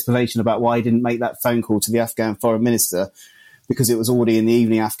accept his explanation about why he didn't make that phone call to the Afghan foreign minister, because it was already in the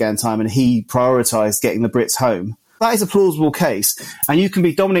evening Afghan time and he prioritised getting the Brits home. That is a plausible case. And you can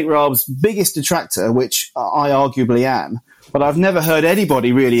be Dominic Raab's biggest detractor, which I arguably am, but I've never heard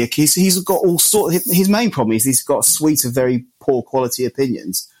anybody really accuse. He's got all sorts. His main problem is he's got a suite of very poor quality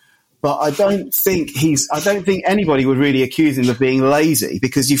opinions. But I don't think anybody would really accuse him of being lazy,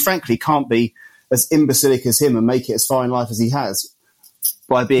 because you frankly can't be as imbecilic as him and make it as far in life as he has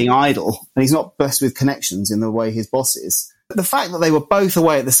by being idle. And he's not blessed with connections in the way his boss is. But the fact that they were both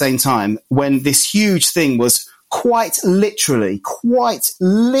away at the same time when this huge thing was quite literally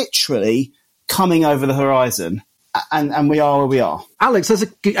coming over the horizon and we are where we are. Alex, there's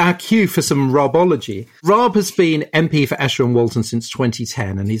our cue for some Robology. Rob has been MP for Esher and Walton since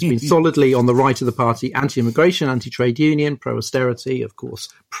 2010, and he's been solidly on the right of the party, anti-immigration, anti-trade union, pro-austerity, of course,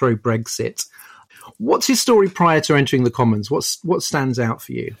 pro-Brexit. What's his story prior to entering the Commons? What stands out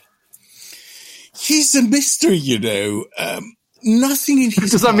for you? He's a mystery, you know. Nothing in his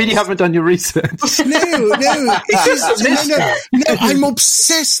Does that mean you haven't done your research? No. I'm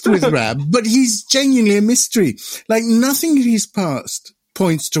obsessed with Rab, but he's genuinely a mystery. Like, nothing in his past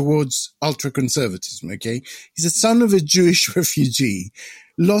points towards ultra-conservatism, okay? He's a son of a Jewish refugee,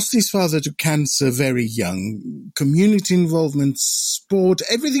 lost his father to cancer very young, community involvement, sport,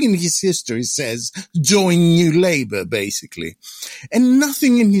 everything in his history says join New Labour, basically. And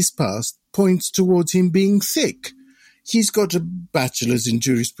nothing in his past points towards him being thick. He's got a bachelor's in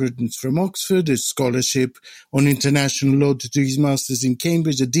jurisprudence from Oxford, a scholarship on international law to do his master's in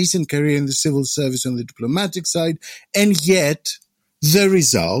Cambridge, a decent career in the civil service on the diplomatic side, and yet the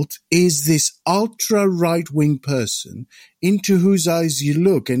result is this ultra right-wing person into whose eyes you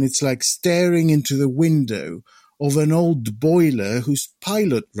look, and it's like staring into the window of an old boiler whose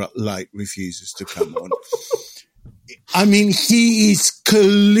pilot light refuses to come on. I mean, he is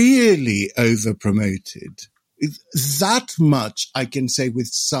clearly over-promoted. That much I can say with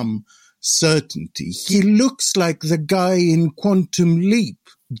some certainty. He looks like the guy in Quantum Leap,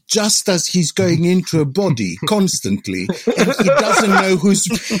 just as he's going into a body constantly, and he doesn't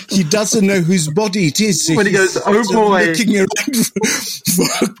know whose body it is. When he goes, "Oh boy," looking around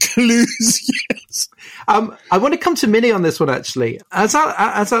for clues. Yes. I want to come to Minnie on this one, actually. As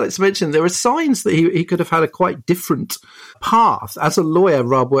Alex mentioned, there are signs that he could have had a quite different path. As a lawyer,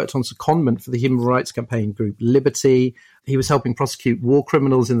 Rob worked on secondment for the human rights campaign group Liberty. He was helping prosecute war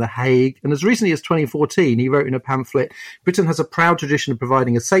criminals in The Hague. And as recently as 2014, he wrote in a pamphlet, "Britain has a proud tradition of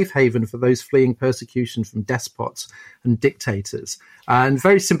providing a safe haven for those fleeing persecution from despots and dictators," and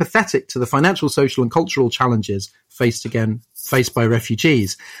very sympathetic to the financial, social and cultural challenges faced by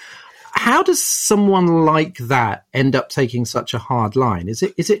refugees. How does someone like that end up taking such a hard line? Is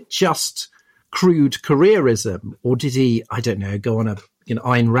it just crude careerism, or did he, I don't know, go on a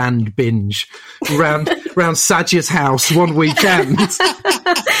Ayn Rand binge round Sadger's house one weekend?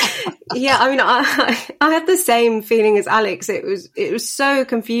 Yeah, I mean, I had the same feeling as Alex. It was so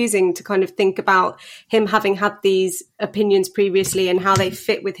confusing to kind of think about him having had these opinions previously and how they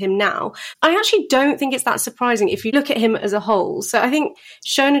fit with him now. I actually don't think it's that surprising if you look at him as a whole. So I think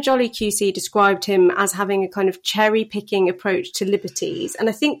Shona Jolly QC described him as having a kind of cherry-picking approach to liberties, and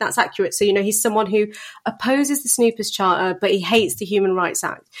I think that's accurate. So, he's someone who opposes the Snoopers Charter, but he hates the Human Rights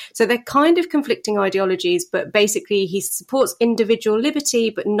Act. So they're kind of conflicting ideologies, but basically he supports individual liberty,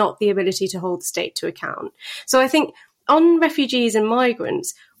 but not the ability to hold the state to account. So I think on refugees and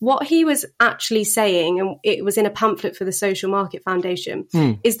migrants, what he was actually saying, and it was in a pamphlet for the Social Market Foundation,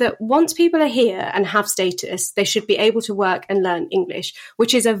 is that once people are here and have status, they should be able to work and learn English,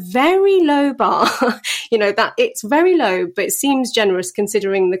 which is a very low bar. That it's very low, but it seems generous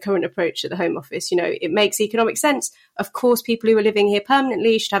considering the current approach at the Home Office. It makes economic sense. Of course, people who are living here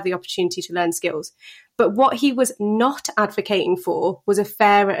permanently should have the opportunity to learn skills. But what he was not advocating for was a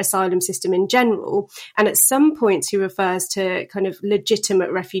fairer asylum system in general. And at some points, he refers to kind of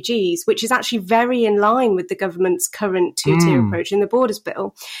legitimate refugees, which is actually very in line with the government's current two-tier approach in the Borders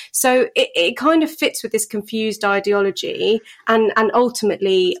Bill. So it kind of fits with this confused ideology. And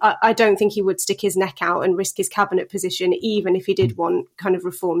ultimately, I don't think he would stick his neck out and risk his cabinet position, even if he did want kind of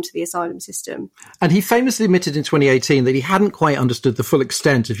reform to the asylum system. And he famously admitted in 2018 that he hadn't quite understood the full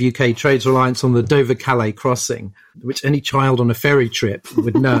extent of UK trade's reliance on the Dover-Calais crossing, which any child on a ferry trip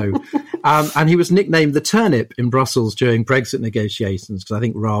would know. And he was nicknamed the turnip in Brussels during Brexit negotiations, because I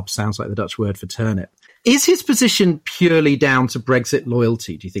think Raab sounds like the Dutch word for turnip. Is his position purely down to Brexit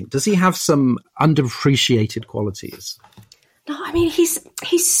loyalty, do you think? Does he have some underappreciated qualities? No, I mean, he's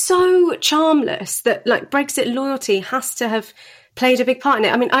so charmless that Brexit loyalty has to have played a big part in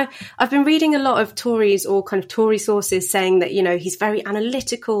it. I mean, I've been reading a lot of Tories or kind of Tory sources saying that, he's very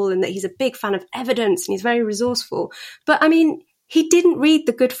analytical and that he's a big fan of evidence and he's very resourceful. But I mean, he didn't read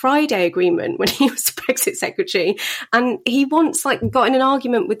the Good Friday Agreement when he was the Brexit secretary. And he once got in an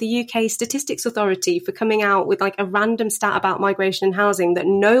argument with the UK Statistics Authority for coming out with a random stat about migration and housing that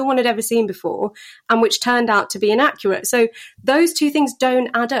no one had ever seen before and which turned out to be inaccurate. So those two things don't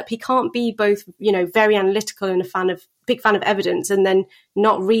add up. He can't be both, very analytical and big fan of evidence and then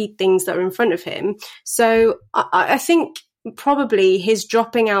not read things that are in front of him. So I think probably his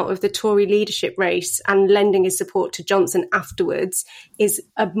dropping out of the Tory leadership race and lending his support to Johnson afterwards is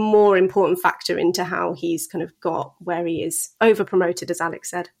a more important factor into how he's kind of got where he is, over promoted, as Alex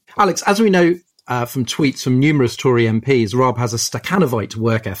said. Alex, as we know, from tweets from numerous Tory MPs, Rob has a Stakhanovite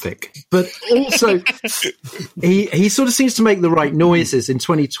work ethic, but also he sort of seems to make the right noises. In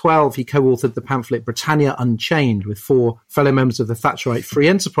 2012, he co-authored the pamphlet Britannia Unchained with 4 fellow members of the Thatcherite Free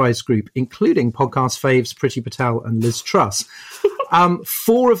Enterprise Group, including podcast faves Priti Patel and Liz Truss.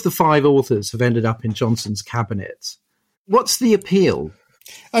 4 of the 5 authors have ended up in Johnson's cabinet. What's the appeal?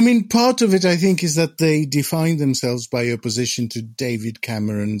 I mean, part of it, I think, is that they define themselves by opposition to David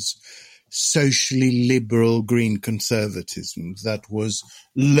Cameron's socially liberal green conservatism that was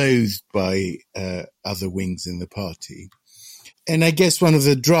loathed by other wings in the party. And I guess one of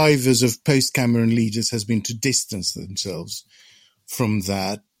the drivers of post-Cameron leaders has been to distance themselves from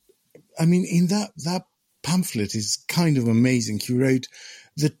that. I mean, in that pamphlet is kind of amazing. He wrote,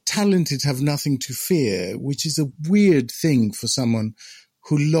 "The talented have nothing to fear," which is a weird thing for someone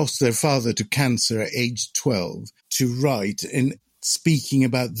who lost their father to cancer at age 12 to write, and speaking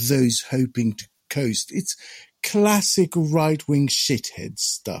about those hoping to coast. It's classic right-wing shithead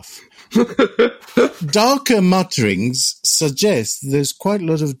stuff. Darker mutterings suggest there's quite a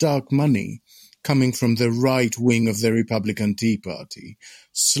lot of dark money coming from the right wing of the Republican Tea Party,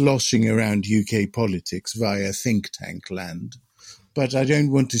 sloshing around UK politics via think tank land. But I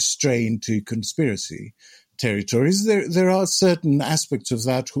don't want to stray into conspiracy territories. There are certain aspects of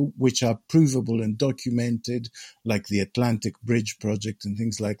that which are provable and documented, like the Atlantic Bridge project and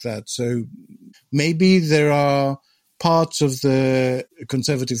things like that. So maybe there are parts of the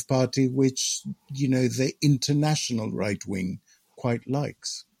Conservative Party which, the international right wing quite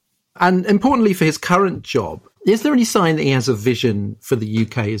likes. And importantly for his current job, is there any sign that he has a vision for the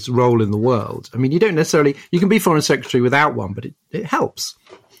UK's role in the world? I mean, you can be Foreign Secretary without one, but it helps.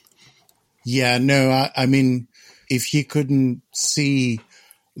 Yeah, no, I mean, if he couldn't see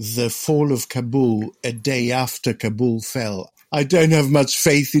the fall of Kabul a day after Kabul fell, I don't have much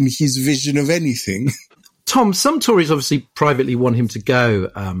faith in his vision of anything. Tom, some Tories obviously privately want him to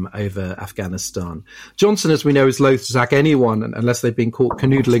go over Afghanistan. Johnson, as we know, is loath to sack anyone unless they've been caught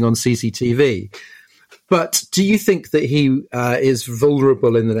canoodling on CCTV. But do you think that he is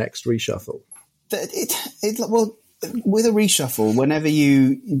vulnerable in the next reshuffle? Well, with a reshuffle, whenever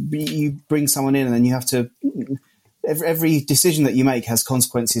you bring someone in and then you have to, every decision that you make has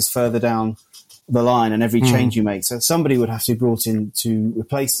consequences further down the line, and every change you make. So somebody would have to be brought in to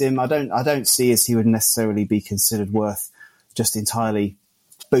replace him. I don't see as he would necessarily be considered worth just entirely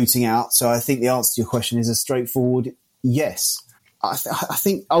booting out. So I think the answer to your question is a straightforward yes. I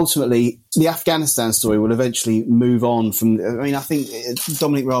think ultimately the Afghanistan story will eventually move on from. I mean, I think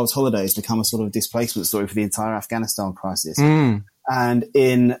Dominic Raab's holiday has become a sort of displacement story for the entire Afghanistan crisis. And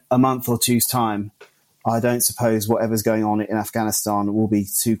in a month or two's time, I don't suppose whatever's going on in Afghanistan will be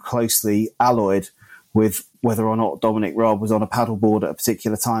too closely alloyed with whether or not Dominic Raab was on a paddleboard at a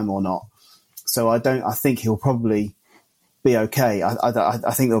particular time or not. So I think he'll probably be okay.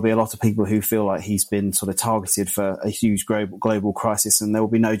 I think there'll be a lot of people who feel like he's been sort of targeted for a huge global crisis, and there will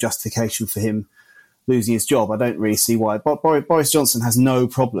be no justification for him losing his job. I don't really see why. Boris Johnson has no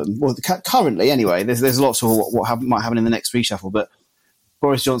problem. Well, currently, anyway, there's lots of what might happen in the next reshuffle, but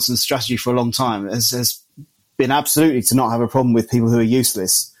Boris Johnson's strategy for a long time has been absolutely to not have a problem with people who are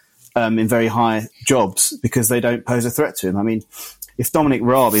useless in very high jobs because they don't pose a threat to him. I mean, if Dominic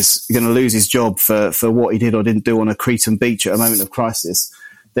Raab is going to lose his job for what he did or didn't do on a Cretan beach at a moment of crisis,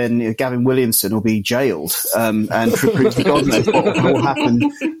 then Gavin Williamson will be jailed, and God knows what will happen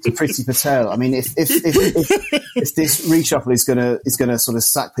to Priti Patel. I mean, if this reshuffle is going to sort of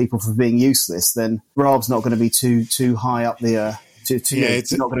sack people for being useless, then Raab's not going to be too high up the.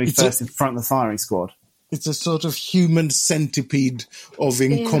 It's not going to be first in front of the firing squad. It's a sort of human centipede of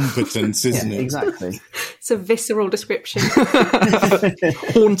incompetence, isn't it? Exactly. It's a visceral description.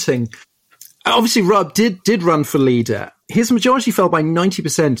 Haunting. Obviously, Raab did run for leader. His majority fell by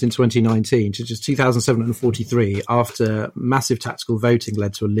 90% in 2019 to just 2,743 after massive tactical voting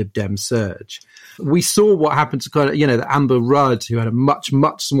led to a Lib Dem surge. We saw what happened to the Amber Rudd, who had a much,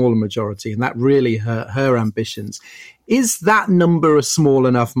 much smaller majority, and that really hurt her ambitions. Is that number a small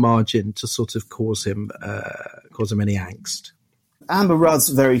enough margin to sort of cause him any angst? Amber Rudd's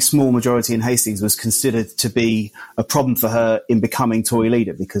very small majority in Hastings was considered to be a problem for her in becoming Tory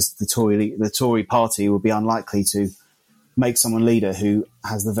leader because the Tory party would be unlikely to make someone leader who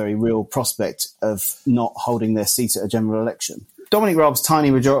has the very real prospect of not holding their seat at a general election. Dominic Raab's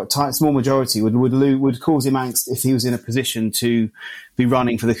small majority would cause him angst if he was in a position to be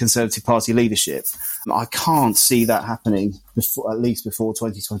running for the Conservative Party leadership. I can't see that happening at least before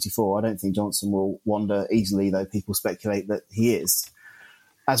 2024. I don't think Johnson will wander easily, though people speculate that he is.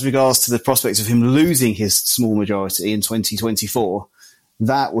 As regards to the prospects of him losing his small majority in 2024,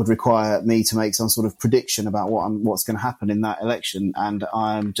 that would require me to make some sort of prediction about what's going to happen in that election, and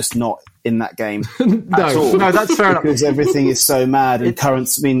I'm just not in that game at all. No, that's fair enough. Because everything is so mad and current.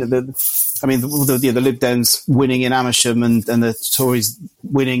 I mean, the Lib Dems winning in Amersham and the Tories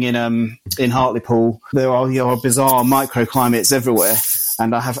winning in Hartlepool. There are bizarre microclimates everywhere,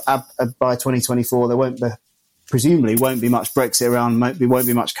 and I have by 2024 there presumably won't be much Brexit around, won't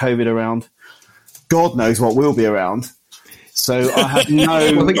be much COVID around. God knows what will be around. So I have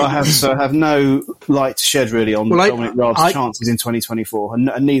no light to shed really on Dominic Raab's chances in 2024,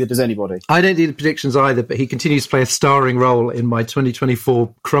 and neither does anybody. I don't do the predictions either, but he continues to play a starring role in my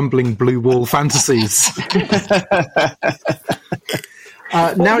 2024 crumbling blue wall fantasies.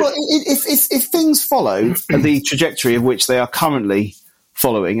 If things follow the trajectory of which they are currently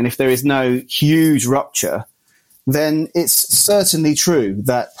following, and if there is no huge rupture, then it's certainly true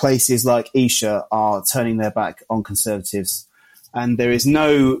that places like Esher are turning their back on Conservatives. And there is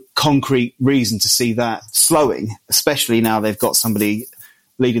no concrete reason to see that slowing, especially now they've got somebody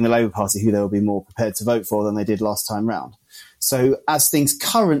leading the Labour Party who they will be more prepared to vote for than they did last time round. So as things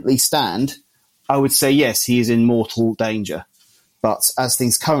currently stand, I would say, yes, he is in mortal danger. But as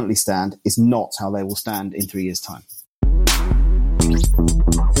things currently stand is not how they will stand in 3 years' time.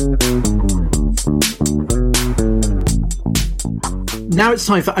 Now it's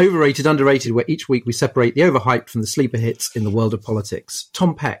time for Overrated, Underrated, where each week we separate the overhyped from the sleeper hits in the world of politics.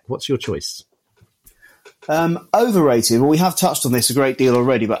 Tom Peck, what's your choice? Overrated, well, we have touched on this a great deal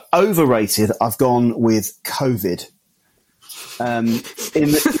already, but overrated, I've gone with COVID.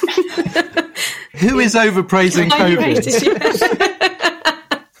 Who is overpraising COVID?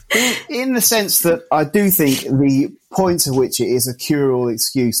 In the sense that I do think the point at which it is a cure-all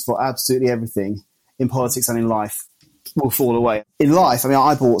excuse for absolutely everything in politics and in life will fall away. In life, I mean,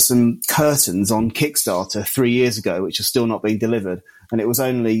 I bought some curtains on Kickstarter 3 years ago, which are still not being delivered. And it was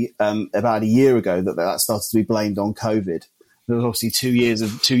only about a year ago that started to be blamed on COVID. There was obviously 2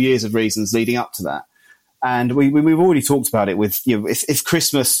 years of reasons leading up to that. And we've already talked about it with, if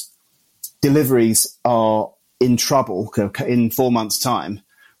Christmas deliveries are in trouble in 4 months' time,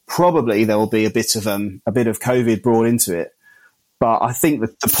 probably there will be a bit of COVID brought into it. But I think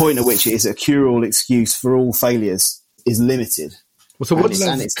that the point at which it is a cure-all excuse for all failures is limited. Well, so what's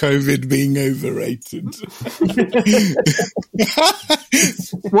COVID being overrated?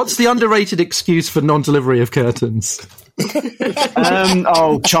 What's the underrated excuse for non-delivery of curtains?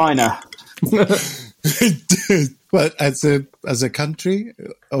 China. But as a country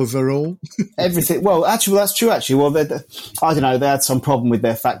overall, everything. Well, actually, that's true. Actually, well, I don't know. They had some problem with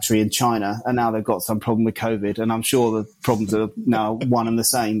their factory in China, and now they've got some problem with COVID. And I'm sure the problems are now one and the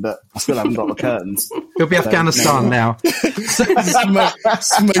same. But I still haven't got the curtains. It'll be Afghanistan now.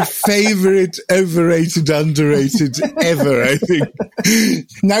 It's my favourite overrated, underrated ever. I think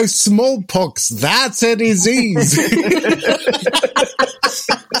now smallpox. That's a disease.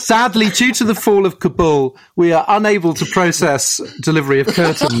 Sadly, due to the fall of Kabul, we are unable to process delivery of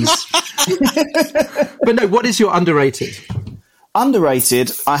curtains. But no, what is your underrated?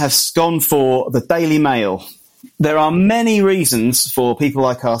 Underrated, I have gone for the Daily Mail. There are many reasons for people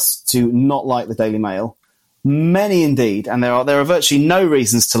like us to not like the Daily Mail. Many indeed. And there are virtually no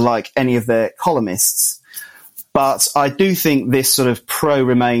reasons to like any of their columnists. But I do think this sort of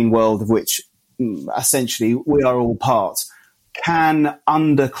pro-Remain world of which essentially we are all part can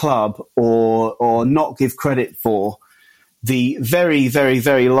underclub or not give credit for the very, very,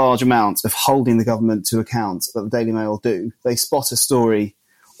 very large amount of holding the government to account that the Daily Mail do. They spot a story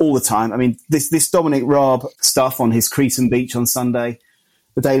all the time. I mean, this Dominic Raab stuff on his Cretan beach on Sunday,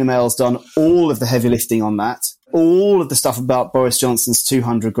 the Daily Mail's done all of the heavy lifting on that. All of the stuff about Boris Johnson's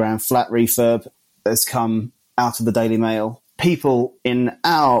 200-gram flat refurb has come out of the Daily Mail. People in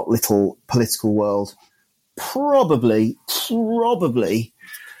our little political world probably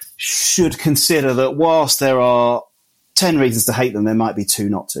should consider that whilst there are 10 reasons to hate them, there might be 2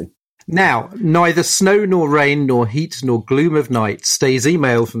 not to. Now, neither snow nor rain nor heat nor gloom of night stays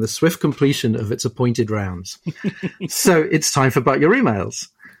email from the swift completion of its appointed rounds. So it's time for But Your Emails.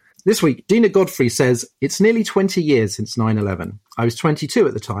 This week, Dina Godfrey says, it's nearly 20 years since 9/11. I was 22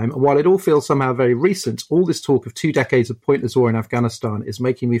 at the time, and while it all feels somehow very recent, all this talk of 2 decades of pointless war in Afghanistan is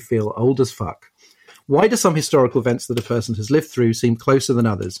making me feel old as fuck. Why do some historical events that a person has lived through seem closer than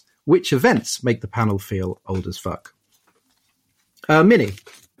others? Which events make the panel feel old as fuck? Minnie?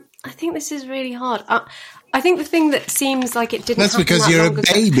 I think this is really hard. I think the thing that seems like it didn't That's happen because that you're long a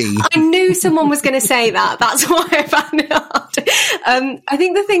ago- baby. I knew someone was going to say that. That's why I found it hard. I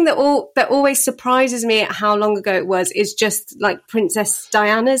think the thing that always surprises me at how long ago it was is just like Princess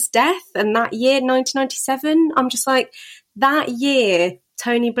Diana's death, and that year, 1997. I'm just like, that year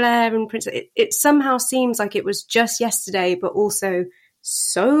Tony Blair and Prince. It somehow seems like it was just yesterday, but also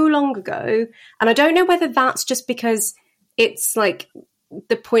so long ago. And I don't know whether that's just because it's like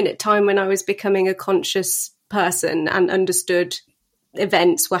the point at time when I was becoming a conscious person and understood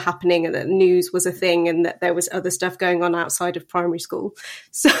events were happening and that news was a thing and that there was other stuff going on outside of primary school.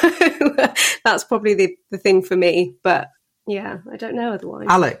 So that's probably the thing for me. But yeah, I don't know otherwise.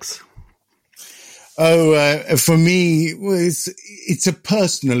 Alex? For me, it's a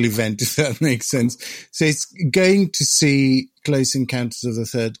personal event, if that makes sense. So it's going to see Close Encounters of the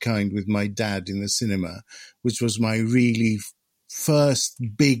Third Kind with my dad in the cinema, which was my really first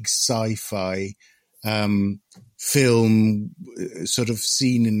big sci-fi film, sort of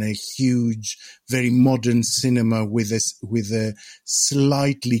seen in a huge, very modern cinema with a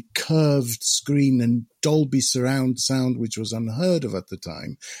slightly curved screen and Dolby surround sound, which was unheard of at the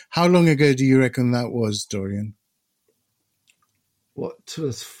time. How long ago do you reckon that was, Dorian? What,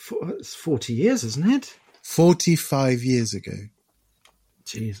 it's 40 years, isn't it? 45 years ago.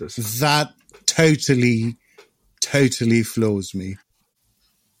 Jesus. That totally floors me.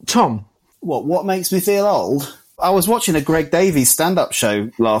 Tom? What makes me feel old? I was watching a Greg Davies stand-up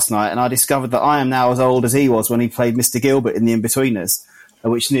show last night and I discovered that I am now as old as he was when he played Mr. Gilbert in The In-Betweeners,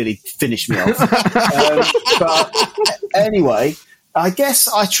 which nearly finished me off. But anyway, I guess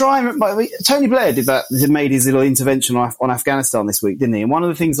I try and... Tony Blair made his little intervention on Afghanistan this week, didn't he? And one of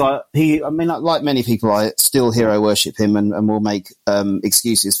the things like many people, I still hero worship him and will make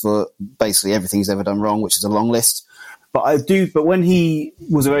excuses for basically everything he's ever done wrong, which is a long list. But when he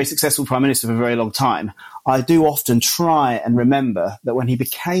was a very successful prime minister for a very long time, I do often try and remember that when he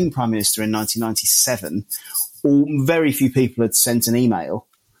became prime minister in 1997, very few people had sent an email.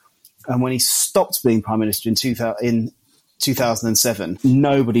 And when he stopped being prime minister in 2007,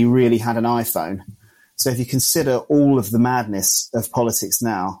 nobody really had an iPhone. So if you consider all of the madness of politics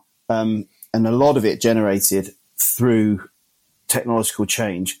now, and a lot of it generated through technological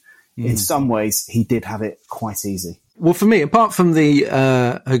change, in some ways he did have it quite easy. Well, for me, apart from the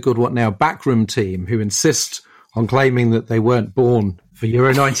Oh God, What Now backroom team who insist on claiming that they weren't born for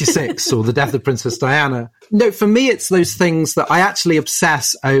Euro 96 or the death of Princess Diana. No, for me, it's those things that I actually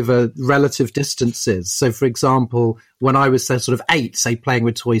obsess over relative distances. So, for example, when I was sort of 8, say, playing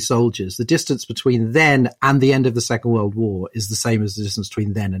with toy soldiers, the distance between then and the end of the Second World War is the same as the distance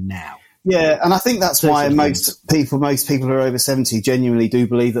between then and now. Yeah, and I think that's why most people who are over 70 genuinely do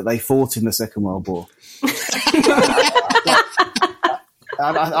believe that they fought in the Second World War.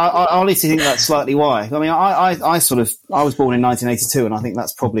 I honestly think that's slightly why. I mean, I was born in 1982, and I think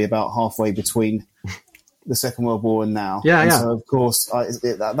that's probably about halfway between the Second World War and now. Yeah, yeah. So, of course,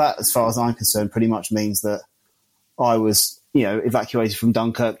 that, as far as I'm concerned, pretty much means that I was, evacuated from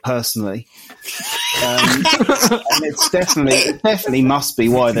Dunkirk personally. And it's definitely must be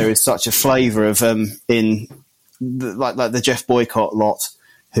why there is such a flavour of in the Jeff Boycott lot,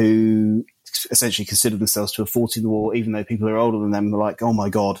 who essentially considered themselves to have fought in the war, even though people who are older than them were like, oh my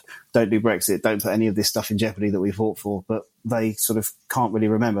God, don't do Brexit, don't put any of this stuff in jeopardy that we fought for. But they sort of can't really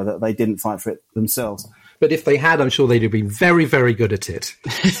remember that they didn't fight for it themselves. But if they had, I'm sure they'd have been very, very good at it.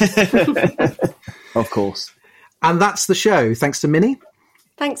 Of course. And that's the show. Thanks to Minnie.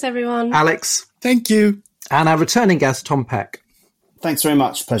 Thanks, everyone. Alex. Thank you. And our returning guest, Tom Peck. Thanks very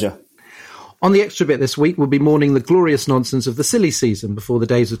much. Pleasure. On the extra bit this week, we'll be mourning the glorious nonsense of the silly season before the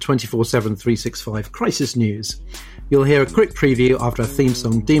days of 24/7 365 crisis news. You'll hear a quick preview after our theme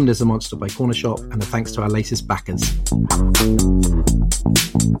song, Deemed as a Monster by Corner Shop, and a thanks to our latest backers.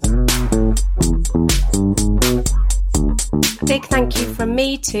 A big thank you from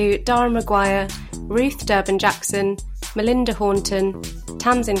me to Dara Maguire, Ruth Durbin-Jackson, Melinda Hornton,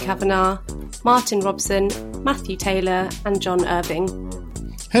 Tamsin Kavanagh, Martin Robson, Matthew Taylor and John Irving.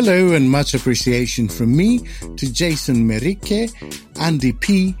 Hello and much appreciation from me to Jason Merike, Andy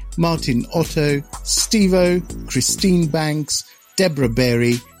P, Martin Otto, Steve-O, Christine Banks, Deborah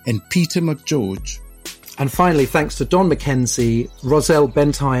Berry and Peter McGeorge. And finally, thanks to Don McKenzie, Roselle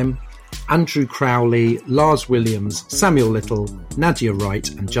Bentheim, Andrew Crowley, Lars Williams, Samuel Little, Nadia Wright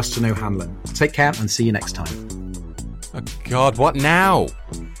and Justin O'Hanlon. Take care and see you next time. Oh God, What Now?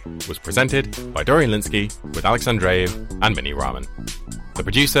 Was presented by Dorian Linsky with Alex Andreev and Minnie Rahman. The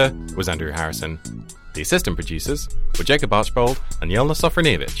producer was Andrew Harrison. The assistant producers were Jacob Archbold and Yelena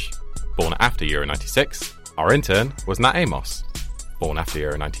Sofronievich. Born after Euro 96, our intern was Nat Amos. Born after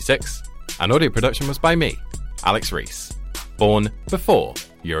Euro 96, and audio production was by me, Alex Rees. Born before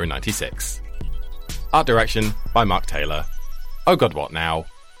Euro 96. Art direction by Mark Taylor. Oh God, What Now?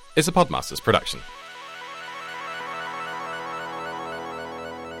 Is a Podmasters production.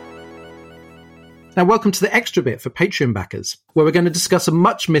 Now, welcome to the extra bit for Patreon backers, where we're going to discuss a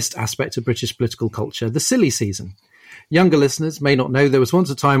much missed aspect of British political culture, the silly season. Younger listeners may not know there was once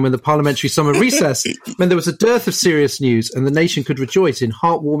a time when the parliamentary summer recess meant there was a dearth of serious news and the nation could rejoice in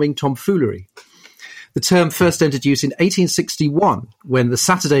heartwarming tomfoolery. The term first entered use in 1861, when the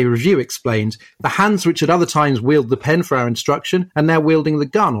Saturday Review explained the hands which at other times wielded the pen for our instruction are now wielding the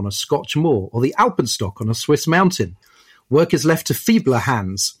gun on a Scotch moor or the alpenstock on a Swiss mountain. Work is left to feebler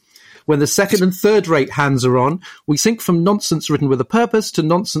hands. When the second and third rate hands are on, we sink from nonsense written with a purpose to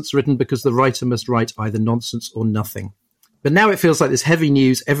nonsense written because the writer must write either nonsense or nothing. But now it feels like there's heavy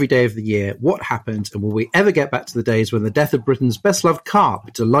news every day of the year. What happened, and will we ever get back to the days when the death of Britain's best-loved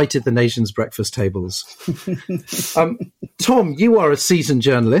carp delighted the nation's breakfast tables? Tom, you are a seasoned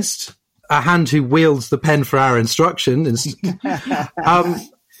journalist, a hand who wields the pen for our instruction.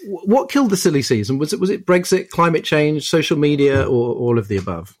 What killed the silly season? Was it Brexit, climate change, social media, or all of the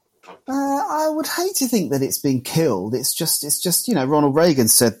above? I would hate to think that it's been killed. It's just, Ronald Reagan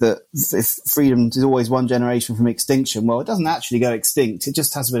said that if freedom is always one generation from extinction, well, it doesn't actually go extinct. It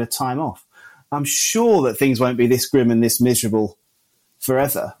just has a bit of time off. I'm sure that things won't be this grim and this miserable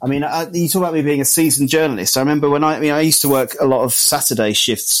forever. I mean, you talk about me being a seasoned journalist. I remember when I used to work a lot of Saturday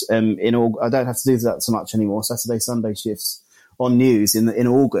shifts I don't have to do that so much anymore, Saturday, Sunday shifts on news in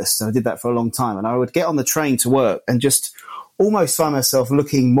August. And I did that for a long time. And I would get on the train to work and just almost find myself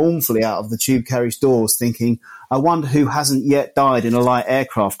looking mournfully out of the tube carriage doors thinking, I wonder who hasn't yet died in a light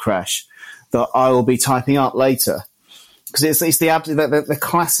aircraft crash that I will be typing up later. Because it's the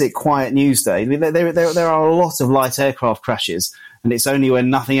classic quiet news day. I mean, there are a lot of light aircraft crashes, and it's only when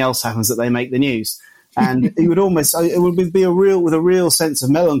nothing else happens that they make the news. And it would be a real sense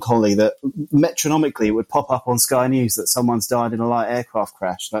of melancholy that metronomically it would pop up on Sky News that someone's died in a light aircraft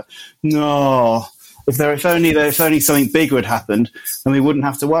crash. Like, no. If only something bigger had happened, then we wouldn't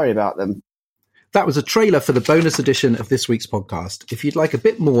have to worry about them. That was a trailer for the bonus edition of this week's podcast. If you'd like a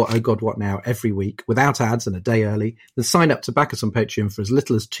bit more Oh God What Now every week, without ads and a day early, then sign up to back us on Patreon for as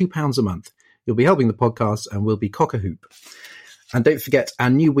little as £2 a month. You'll be helping the podcast and we'll be cock-a-hoop. And don't forget, our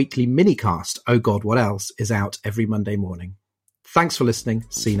new weekly mini-cast, Oh God What Else, is out every Monday morning. Thanks for listening.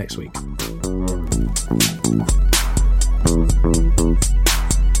 See you next week.